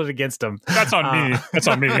going to hold it against them. That's on me. That's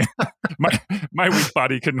on me. My weak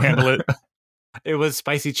body couldn't handle it. It was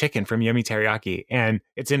spicy chicken from Yummy Teriyaki, and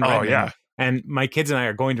it's in Redmond. Oh, yeah. And my kids and I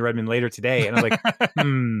are going to Redmond later today. And I'm like,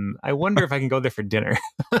 I wonder if I can go there for dinner.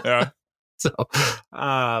 Yeah. So,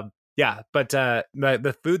 but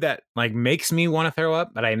the food that like makes me want to throw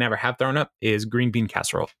up, but I never have thrown up, is green bean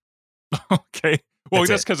casserole. Okay. Well,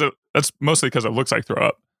 that's mostly because it looks like throw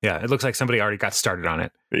up. Yeah. It looks like somebody already got started on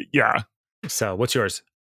it. Yeah. So what's yours?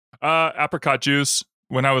 Apricot juice.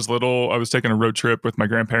 When I was little, I was taking a road trip with my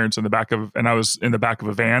grandparents and I was in the back of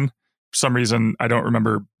a van. For some reason, I don't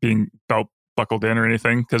remember being belt buckled in or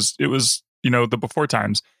anything, because it was, the before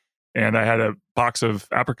times. And I had a box of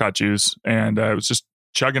apricot juice, and I was just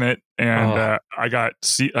chugging it. And I got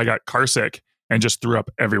car sick and just threw up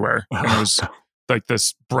everywhere. And it was like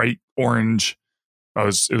this bright orange. It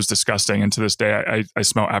was disgusting. And to this day, I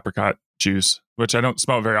smell apricot juice, which I don't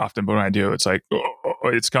smell very often. But when I do, it's like,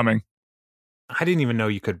 it's coming. I didn't even know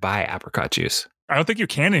you could buy apricot juice. I don't think you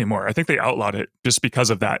can anymore. I think they outlawed it just because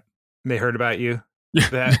of that. They heard about you.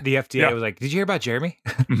 The FDA was like, did you hear about Jeremy?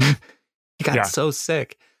 Mm-hmm. He got so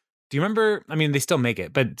sick. Do you remember? I mean, they still make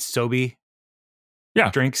it, but Sobe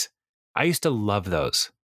drinks. I used to love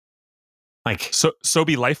those. Like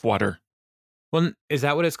Sobe Life Water. Well, is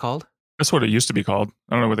that what it's called? That's what it used to be called.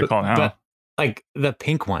 I don't know what they call it now. But, like the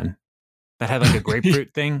pink one that had like a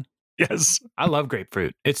grapefruit thing. Yes. I love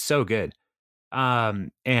grapefruit. It's so good.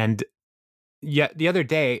 And the other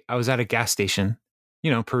day I was at a gas station,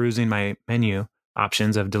 perusing my menu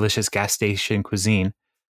options of delicious gas station cuisine.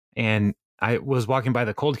 And I was walking by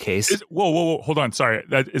the cold case. Whoa. Hold on. Sorry.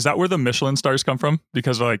 Is that where the Michelin stars come from?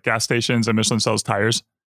 Because of like gas stations and Michelin sells tires?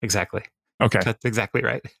 Exactly. Okay. That's exactly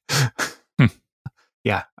right.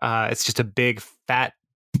 Yeah. It's just a big, fat,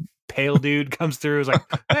 pale dude comes through. Is like,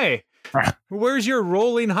 hey, where's your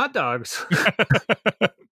rolling hot dogs?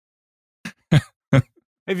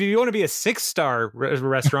 If you want to be a 6-star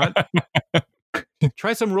restaurant,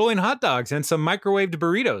 try some rolling hot dogs and some microwaved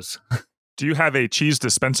burritos. Do you have a cheese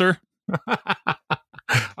dispenser?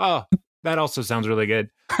 Oh, that also sounds really good.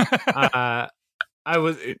 I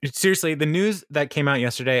was seriously, the news that came out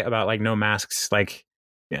yesterday about like no masks, like,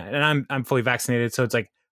 yeah, and I'm fully vaccinated, so it's like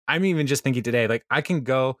I'm even just thinking today, like I can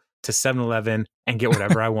go to 7-Eleven and get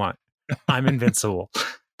whatever I want. I'm invincible.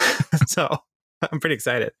 So I'm pretty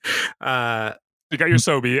excited. You got your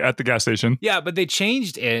Sobe at the gas station. Yeah, but they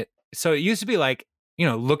changed it. So it used to be like,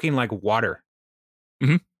 looking like water.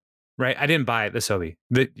 Mm-hmm. Right? I didn't buy the Sobe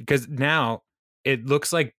because now it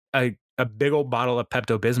looks like a big old bottle of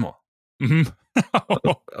Pepto-Bismol. Mm-hmm.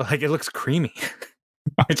 Like it looks creamy.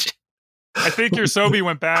 Which, I think your Sobe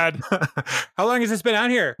went bad. How long has this been out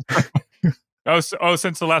here?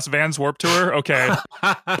 Since the last Vans Warped Tour? Okay.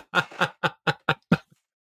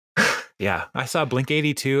 Yeah, I saw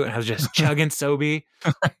Blink-182 and I was just chugging Sobe.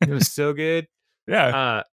 It was so good.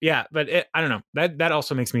 Yeah. Yeah, but I don't know. That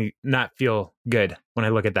also makes me not feel good when I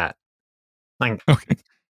look at that. Like, okay.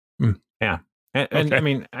 Yeah. And okay. I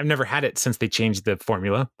mean, I've never had it since they changed the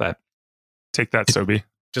formula, but take that, Sobe.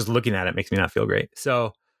 Just looking at it makes me not feel great.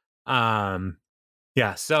 So,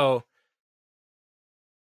 yeah. So,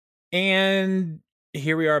 and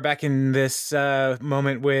here we are back in this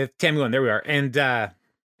moment with Tammy One. There we are.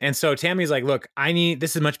 And so Tammy's like, look,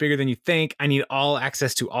 this is much bigger than you think. I need all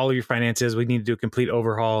access to all of your finances. We need to do a complete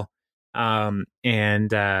overhaul. And then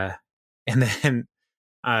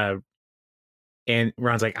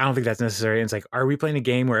Ron's like, I don't think that's necessary. And it's like, are we playing a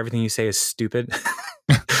game where everything you say is stupid?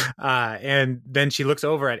 And then she looks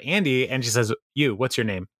over at Andy and she says, what's your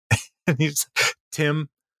name? And he's Tim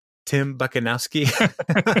Buchanowski.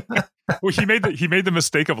 Well, he made the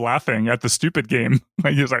mistake of laughing at the stupid game.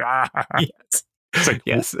 Like he was like, Yes. It's like,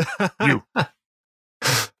 yes. You.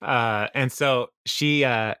 And so she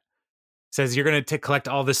says, you're going to collect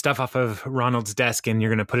all this stuff off of Ronald's desk and you're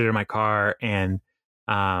going to put it in my car. And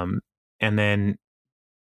then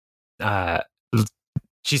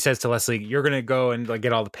she says to Leslie, you're going to go and like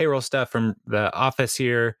get all the payroll stuff from the office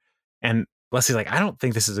here. And Leslie's like, I don't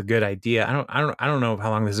think this is a good idea. I don't know how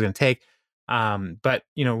long this is going to take. But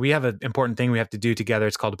we have an important thing we have to do together.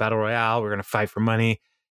 It's called a battle royale. We're going to fight for money.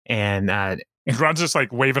 And Ron's just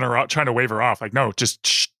like waving her out, trying to wave her off. Like, no,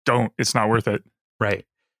 just don't. It's not worth it. Right.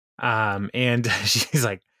 And she's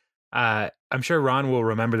like, I'm sure Ron will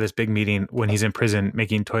remember this big meeting when he's in prison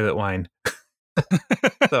making toilet wine.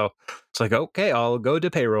 So it's like, okay, I'll go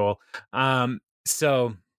to payroll.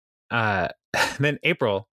 So then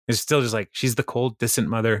April is still just like, she's the cold, distant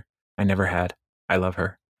mother I never had. I love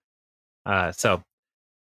her. So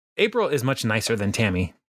April is much nicer than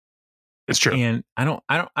Tammy. It's true. And I don't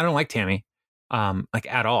like Tammy, like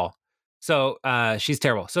at all. So she's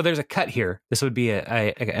terrible. So there's a cut here. This would be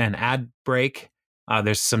an ad break.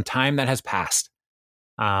 There's some time that has passed.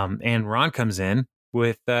 And Ron comes in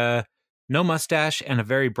with no mustache and a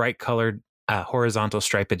very bright colored horizontal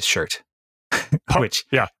striped shirt, which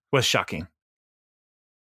was shocking.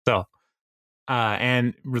 So,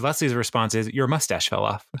 and Leslie's response is, your mustache fell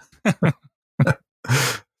off.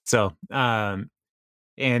 So, and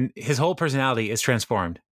his whole personality is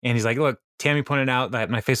transformed. And he's like, look, Tammy pointed out that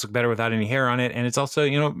my face looked better without any hair on it. And it's also,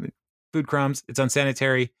 food crumbs. It's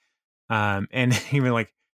unsanitary. And even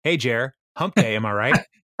like, hey, Jer, hump day, am I right?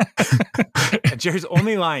 Jer's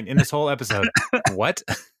only line in this whole episode. What?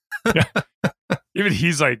 Yeah. Even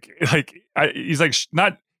he's like,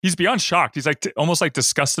 he's beyond shocked. He's like almost like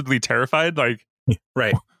disgustedly terrified. Like,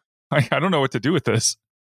 right. I don't know what to do with this.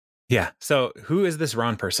 Yeah. So who is this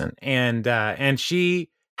Ron person? And she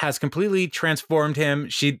has completely transformed him.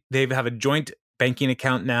 They have a joint banking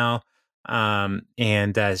account now.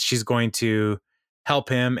 And she's going to help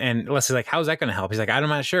him. And Leslie's like, how's that going to help? He's like, I'm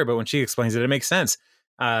not sure. But when she explains it, it makes sense.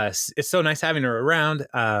 It's so nice having her around.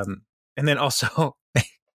 And then also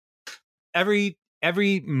every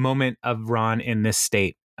moment of Ron in this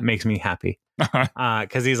state makes me happy.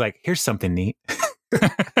 Cause he's like, here's something neat.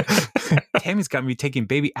 Tammy's got me taking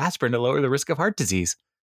baby aspirin to lower the risk of heart disease.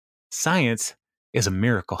 Science is a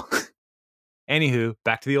miracle. Anywho,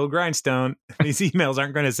 back to the old grindstone. These emails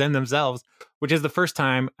aren't going to send themselves, which is the first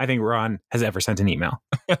time I think Ron has ever sent an email.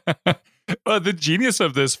 The genius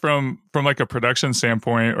of this from like a production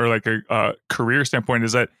standpoint or like a career standpoint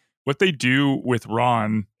is that what they do with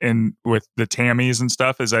Ron and with the Tammys and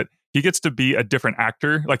stuff is that he gets to be a different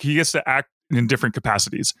actor. Like he gets to act in different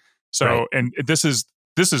capacities. So, right. And this is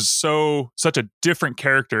such a different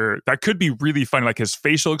character that could be really funny. Like his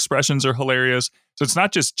facial expressions are hilarious. So it's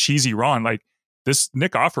not just cheesy Ron. Like this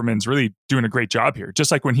Nick Offerman's really doing a great job here. Just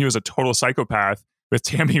like when he was a total psychopath with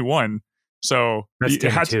Tammy 1. So that's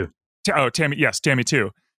Tammy 2. Tammy. Yes, Tammy 2.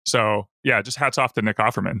 So yeah, just hats off to Nick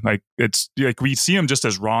Offerman. Like it's like we see him just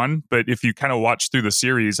as Ron, but if you kind of watch through the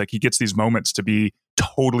series, like he gets these moments to be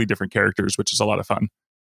totally different characters, which is a lot of fun.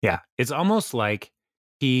 Yeah, it's almost like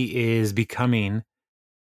he is becoming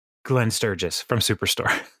Glenn Sturgis from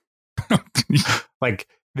Superstore. Like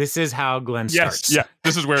this is how Glenn starts. Yeah,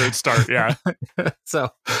 this is where it starts. Yeah. So,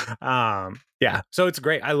 yeah, so it's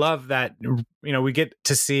great. I love that. We get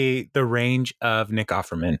to see the range of Nick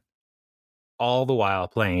Offerman, all the while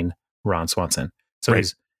playing Ron Swanson. So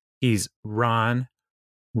Right. he's Ron,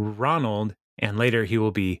 Ronald, and later he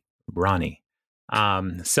will be Ronnie.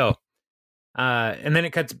 And then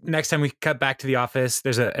it cuts. Next time we cut back to the office,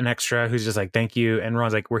 there's an extra who's just like, "Thank you," and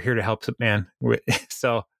Ron's like, "We're here to help, man.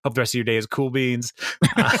 So hope the rest of your day is cool beans."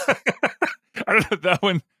 I don't know that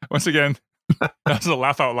one. Once again, that's a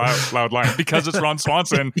laugh out loud line because it's Ron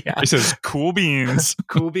Swanson. Yeah. He says, "Cool beans,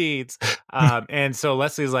 cool beans." And so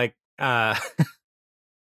Leslie's like, "Ron,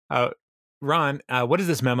 what is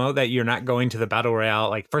this memo that you're not going to the battle royale?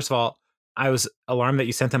 Like, first of all, I was alarmed that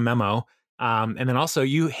you sent a memo." And then also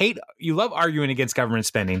you love arguing against government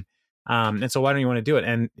spending. And so why don't you want to do it?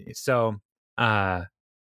 And so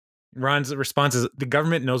Ron's response is, the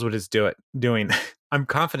government knows what it's doing. I'm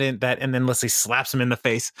confident that, and then Leslie slaps him in the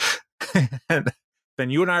face. And then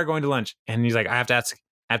you and I are going to lunch. And he's like, I have to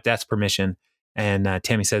ask permission. And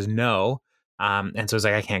Tammy says no. And so he's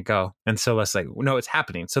like, I can't go. And so Leslie's like, no, it's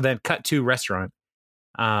happening. So then cut to restaurant.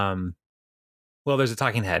 Well, there's a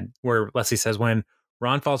talking head where Leslie says, when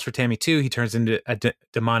Ron falls for Tammy too, he turns into a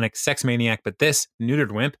demonic sex maniac, but this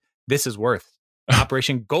neutered wimp, this is worth.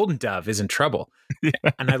 Operation Golden Dove is in trouble. Yeah.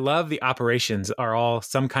 And I love the operations are all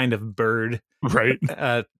some kind of bird, right?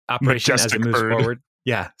 Operation Majestic as it moves bird. forward.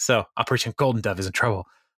 Yeah. So Operation Golden Dove is in trouble.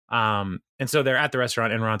 And so they're at the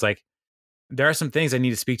restaurant and Ron's like, there are some things I need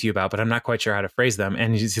to speak to you about, but I'm not quite sure how to phrase them.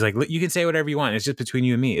 And he's like, you can say whatever you want. It's just between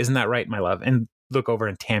you and me. Isn't that right, my love? And look over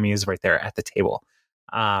and Tammy is right there at the table.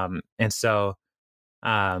 And so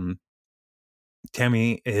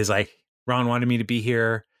Tammy is like, Ron wanted me to be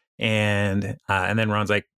here. And then Ron's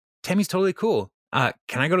like, Tammy's totally cool. Can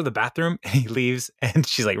I go to the bathroom? And he leaves. And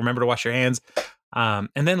she's like, remember to wash your hands. And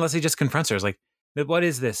then Leslie just confronts her. Is like, what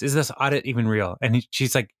is this? Is this audit even real? And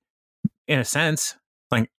she's like, in a sense,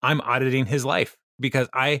 like, I'm auditing his life because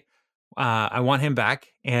I want him back.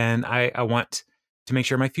 And I want to make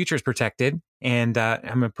sure my future is protected. And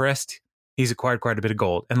I'm impressed. He's acquired quite a bit of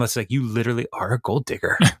gold. And Leslie's like, you literally are a gold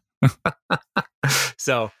digger.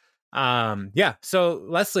 So, yeah. So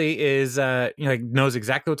Leslie is, knows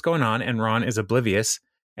exactly what's going on, and Ron is oblivious.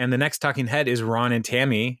 And the next talking head is Ron and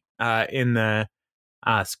Tammy in the,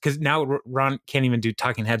 because now Ron can't even do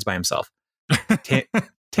talking heads by himself.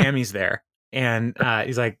 Tammy's there, and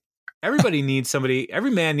he's like, everybody needs somebody.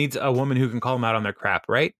 Every man needs a woman who can call him out on their crap,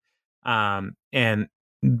 right? And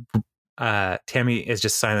Tammy is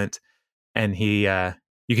just silent, and he,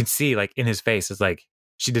 you can see like in his face is like,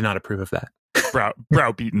 she did not approve of that.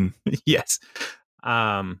 Browbeaten. Yes.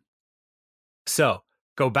 So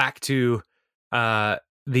go back to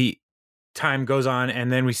the time goes on,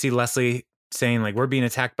 and then we see Leslie saying like, we're being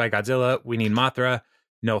attacked by Godzilla. We need Mothra.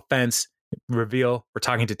 No offense. Reveal, we're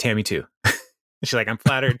talking to Tammy too. She's like, I'm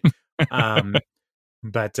flattered.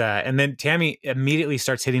 But and then Tammy immediately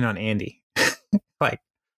starts hitting on Andy. Like,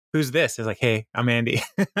 who's this? It's like, hey, I'm Andy.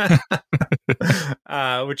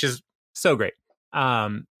 Which is so great.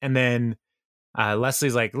 And then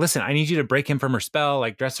Leslie's like, listen, I need you to break him from her spell,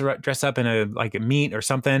 like dress up in a meat or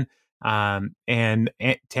something. And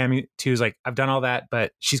Tammy too is like, I've done all that,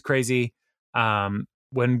 but she's crazy. When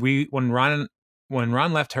Ron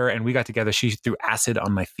left her and we got together, she threw acid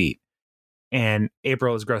on my feet. And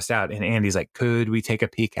April is grossed out, and Andy's like, could we take a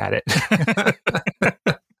peek at it?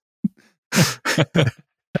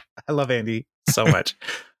 I love Andy so much.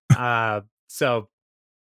 So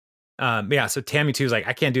Tammy too is like,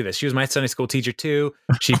 I can't do this. She was my Sunday school teacher too.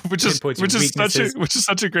 She which is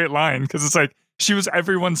such a great line, because it's like, she was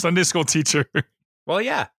everyone's Sunday school teacher. Well,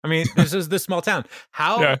 yeah. I mean, this is this small town.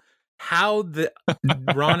 How the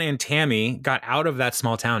Ron and Tammy got out of that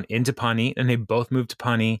small town into Pawnee, and they both moved to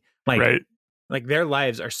Pawnee. Like their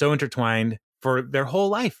lives are so intertwined for their whole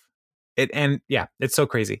life. It's so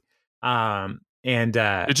crazy.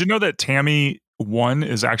 Did you know that Tammy 1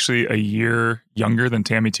 is actually a year younger than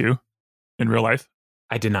Tammy 2 in real life?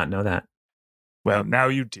 I did not know that. Well, now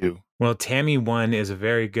you do. Well, Tammy 1 is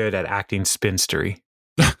very good at acting spinstery.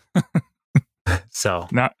 So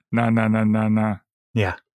no.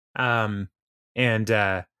 Yeah. And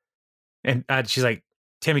she's like,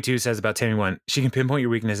 Tammy 2 says about Tammy 1, she can pinpoint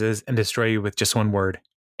your weaknesses and destroy you with just one word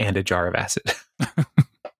and a jar of acid.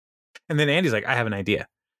 And then Andy's like, I have an idea.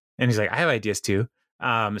 And he's like, I have ideas too.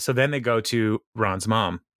 So then they go to Ron's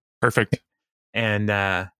mom. Perfect. And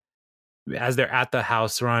as they're at the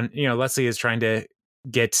house, Ron, Leslie is trying to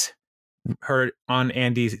get her on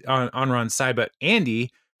on Ron's side, but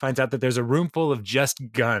Andy finds out that there's a room full of just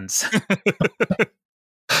guns.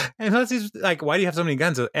 And Leslie's like, why do you have so many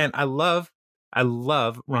guns? And I love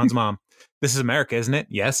Ron's mom. This is America, isn't it?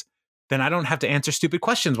 Yes. Then I don't have to answer stupid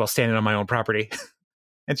questions while standing on my own property.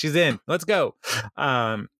 And she's in. Let's go.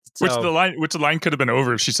 Which the line could have been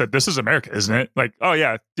over if she said, "This is America, isn't it?" Like, oh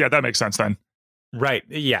yeah, that makes sense then. Right.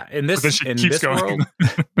 Yeah. In this world,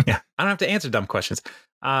 yeah, I don't have to answer dumb questions.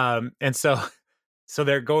 And so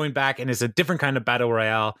they're going back, and it's a different kind of battle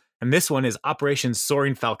royale. And this one is Operation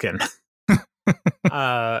Soaring Falcon.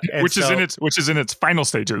 Which is in its final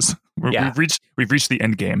stages. We've reached the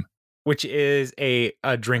end game, which is a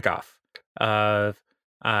drink off of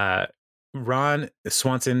Ron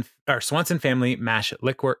Swanson family mash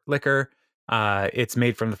liquor. It's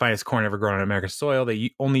made from the finest corn ever grown on America's soil.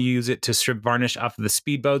 They only use it to strip varnish off of the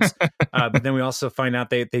speedboats. But then we also find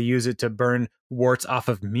out they use it to burn warts off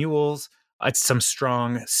of mules. It's some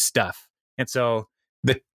strong stuff. And so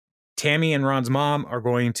Tammy and Ron's mom are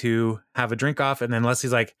going to have a drink off. And then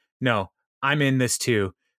Leslie's like, no, I'm in this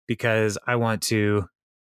too, because they're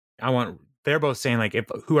both saying like, if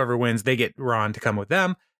whoever wins, they get Ron to come with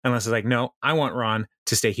them. And Leslie's like, no, I want Ron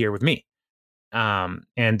to stay here with me.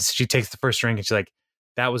 And she takes the first drink and she's like,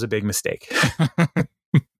 that was a big mistake.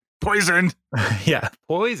 Poison. Yeah,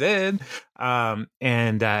 poison. And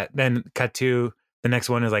then cut to the next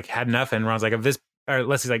one is like, had enough. And Ron's like,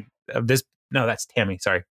 Leslie's like, no, that's Tammy.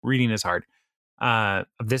 Sorry. Reading is hard. Of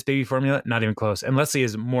this baby formula, not even close. And Leslie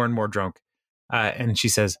is more and more drunk. And she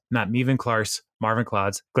says, not Mevin Clarse, Marvin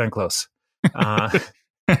Clods, Glenn Close.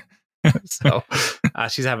 So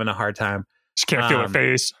she's having a hard time. She can't feel her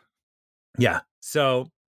face. Yeah. So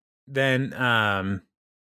then the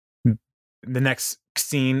next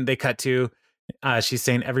scene they cut to, she's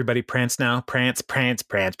saying, everybody prance now. Prance, prance,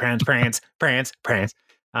 prance, prance, prance, prance, prance.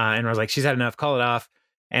 And Ron's like, she's had enough. Call it off.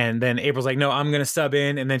 And then April's like, no, I'm going to sub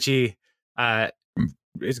in. And then she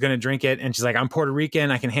is going to drink it. And she's like, I'm Puerto Rican.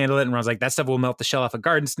 I can handle it. And Ron's like, that stuff will melt the shell off a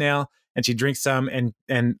garden snail. And she drinks some. And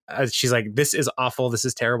she's like, this is awful. This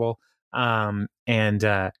is terrible. And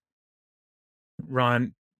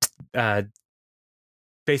Ron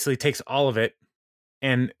basically takes all of it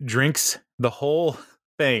and drinks the whole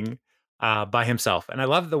thing by himself. And I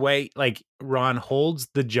love the way like Ron holds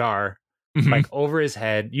the jar like over his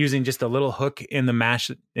head using just a little hook in the mash,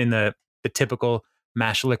 in the typical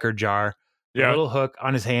mash liquor jar. Yeah. A little hook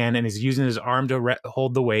on his hand, and he's using his arm to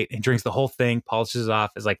hold the weight, and drinks the whole thing, polishes it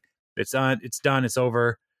off. It's like, it's done, it's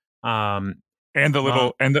over. And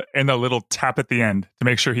the little tap at the end to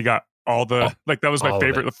make sure he got all the that was my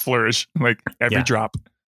favorite, the flourish, like every drop.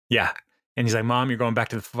 Yeah. And he's like, Mom, you're going back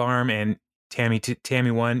to the farm, and Tammy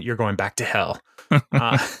 1, you're going back to hell.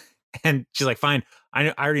 And she's like, fine,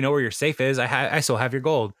 I already know where your safe is. I still have your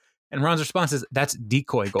gold. And Ron's response is, that's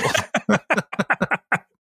decoy gold.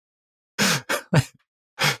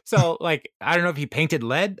 So like, I don't know if he painted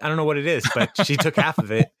lead. I don't know what it is, but she took half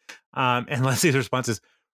of it. And Leslie's response is,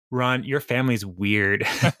 Ron, your family's weird.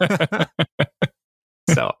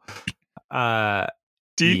 So,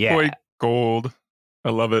 decoy gold. I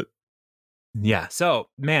love it. Yeah. So,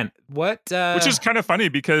 man, what? Which is kind of funny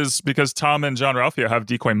because Tom and John Ralphio have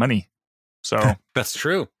decoy money. So that's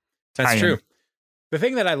true. That's true. The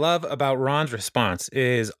thing that I love about Ron's response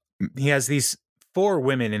is he has these 4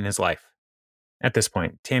 women in his life at this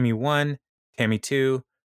point: Tammy 1, Tammy 2,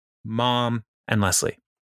 Mom, and Leslie.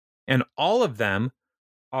 And all of them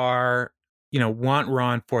are, want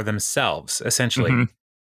Ron for themselves, essentially. Mm-hmm.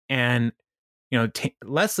 And,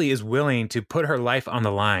 Leslie is willing to put her life on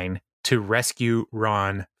the line to rescue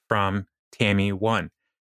Ron from Tammy 1.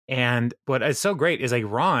 And what is so great is like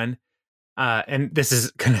Ron, and this is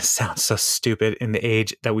going to sound so stupid in the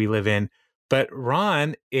age that we live in, but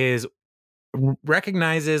Ron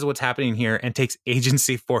recognizes what's happening here and takes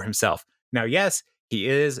agency for himself. Now, yes, he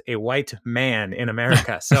is a white man in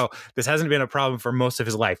America, so this hasn't been a problem for most of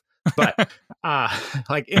his life. But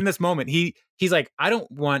like in this moment, he's like, I don't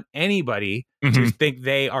want anybody to think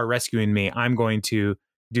they are rescuing me. I'm going to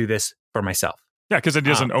do this for myself. Yeah, because it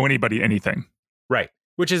doesn't owe anybody anything. Right.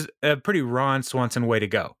 Which is a pretty Ron Swanson way to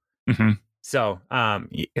go. Mm-hmm. So,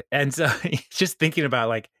 and so just thinking about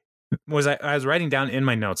like, I was writing down in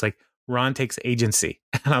my notes, like Ron takes agency.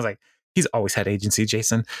 And I was like, he's always had agency,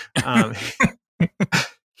 Jason.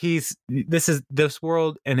 This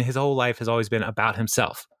world and his whole life has always been about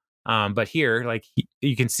himself. But here, like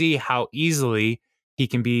you can see how easily he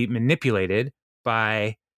can be manipulated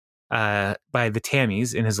by the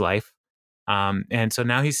Tammys in his life. And so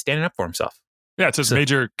now he's standing up for himself. Yeah, it's his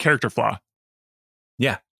major character flaw.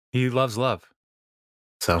 Yeah, he loves love.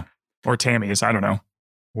 So, or Tammy's, I don't know.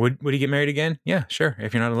 Would he get married again? Yeah, sure.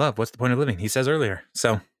 If you're not in love, what's the point of living? He says earlier.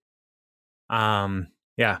 So,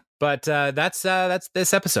 yeah. But that's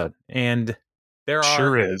this episode, and there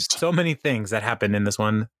are so many things that happened in this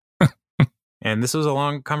one, and this was a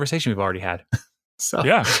long conversation we've already had. So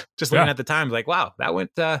yeah, just looking at the time, like wow, that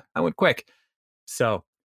went quick. So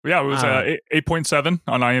yeah, it was 8.7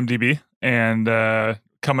 on IMDb, and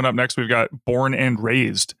coming up next we've got Born and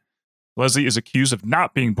Raised. Leslie is accused of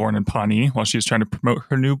not being born in Pawnee while she's trying to promote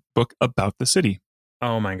her new book about the city.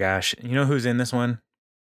 Oh my gosh. You know who's in this one?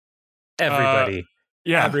 Everybody.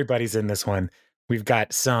 Yeah. Everybody's in this one. We've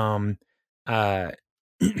got some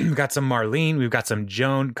we've got some Marlene, we've got some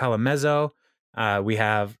Joan Calamezzo. We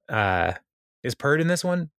have is Purd in this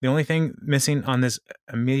one? The only thing missing on this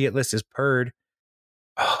immediate list is Purd.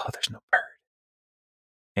 Oh, there's no Purd.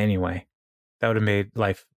 Anyway, that would have made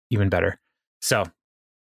life even better. So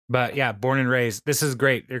but yeah, Born and Raised. This is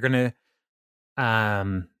great. You're gonna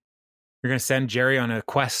send Jerry on a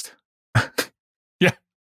quest. Yeah.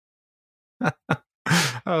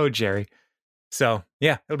 Oh, Jerry. So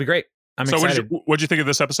yeah, it'll be great. I'm excited. What'd you think of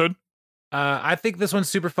this episode? I think this one's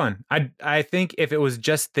super fun. I think if it was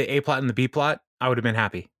just the A plot and the B plot, I would have been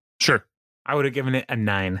happy. Sure. I would have given it a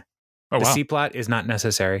 9. Oh, the wow. C plot is not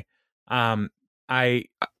necessary. I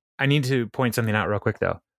need to point something out real quick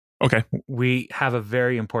though. Okay. We have a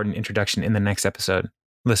very important introduction in the next episode.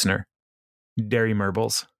 Listener, Derry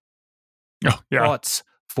Merbles. Oh, yeah. Thoughts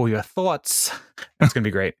for your thoughts. It's going to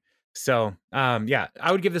be great. So, yeah,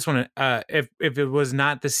 I would give this one, if it was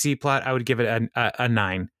not the C plot, I would give it a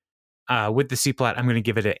 9. With the C plot, I'm going to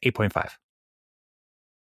give it an 8.5.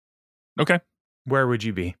 Okay. Where would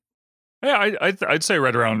you be? Yeah, I'd say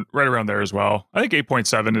right around there as well. I think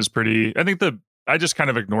 8.7 is pretty. I think I just kind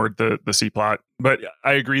of ignored the C plot, but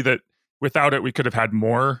I agree that without it, we could have had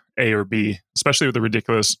more A or B, especially with the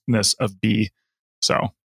ridiculousness of B.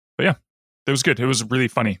 So, but yeah, it was good. It was really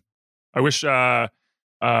funny. I wish we'd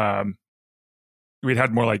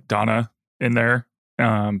had more like Donna in there,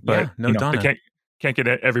 but yeah, no Donna. They can't get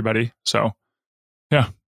everybody. So, yeah.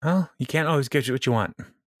 Well, you can't always get what you want.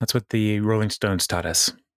 That's what the Rolling Stones taught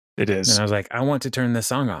us. It is. And I was like, I want to turn this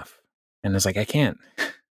song off, and it's like I can't.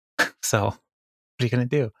 So, what are you gonna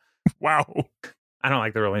do? Wow. I don't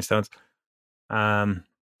like the Rolling Stones.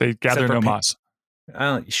 They gather no moss.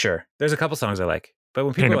 Sure. There's a couple songs I like, but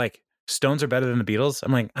when people are like Stones are better than the Beatles,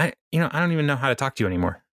 I'm like, I don't even know how to talk to you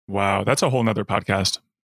anymore. Wow, that's a whole nother podcast.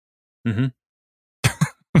 Mm-hmm.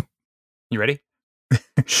 You ready?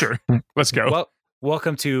 Sure. Let's go. Well,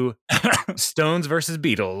 welcome to Stones versus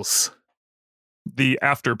Beatles, the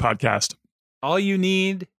after podcast. All you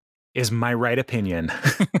need is my right opinion.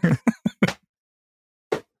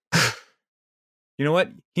 You know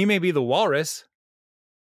what? He may be the walrus,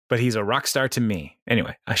 but he's a rock star to me.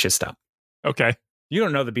 Anyway, I should stop. Okay. You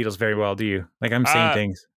don't know the Beatles very well, do you? Like I'm saying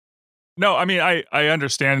things. No, I mean, I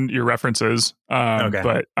understand your references, okay.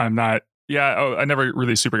 But I'm not. Yeah, I never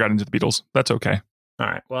really super got into the Beatles. That's okay. All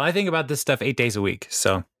right. Well, I think about this stuff 8 days a week.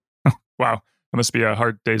 So, wow, that must be a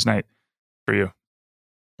hard day's night for you.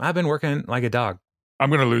 I've been working like a dog. I'm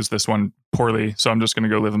going to lose this one poorly, so I'm just going to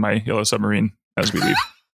go live in my yellow submarine as we leave.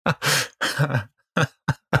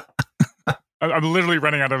 I'm literally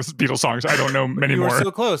running out of Beatles songs. I don't know many more. You were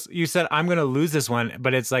so close. You said, I'm going to lose this one,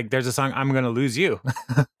 but it's like there's a song, I'm going to lose you.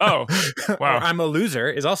 Oh, wow. Or I'm a loser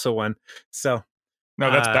is also one. So, no,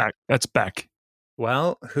 that's Beck. That's Beck.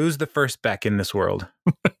 Well, who's the first Beck in this world?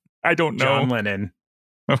 I don't know. John Lennon.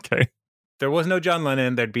 Okay. If there was no John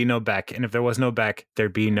Lennon, there'd be no Beck. And if there was no Beck,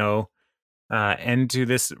 there'd be no end to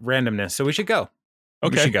this randomness. So we should go.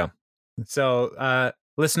 Okay. We should go. So,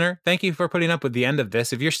 listener, thank you for putting up with the end of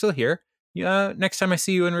this. If you're still here, next time I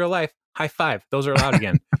see you in real life, high five. Those are allowed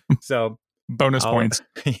again. So bonus points.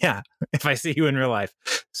 Yeah. If I see you in real life.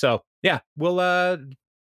 So yeah, we'll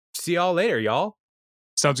see y'all later, y'all.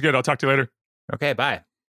 Sounds good. I'll talk to you later. Okay. Bye.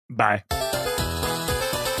 Bye.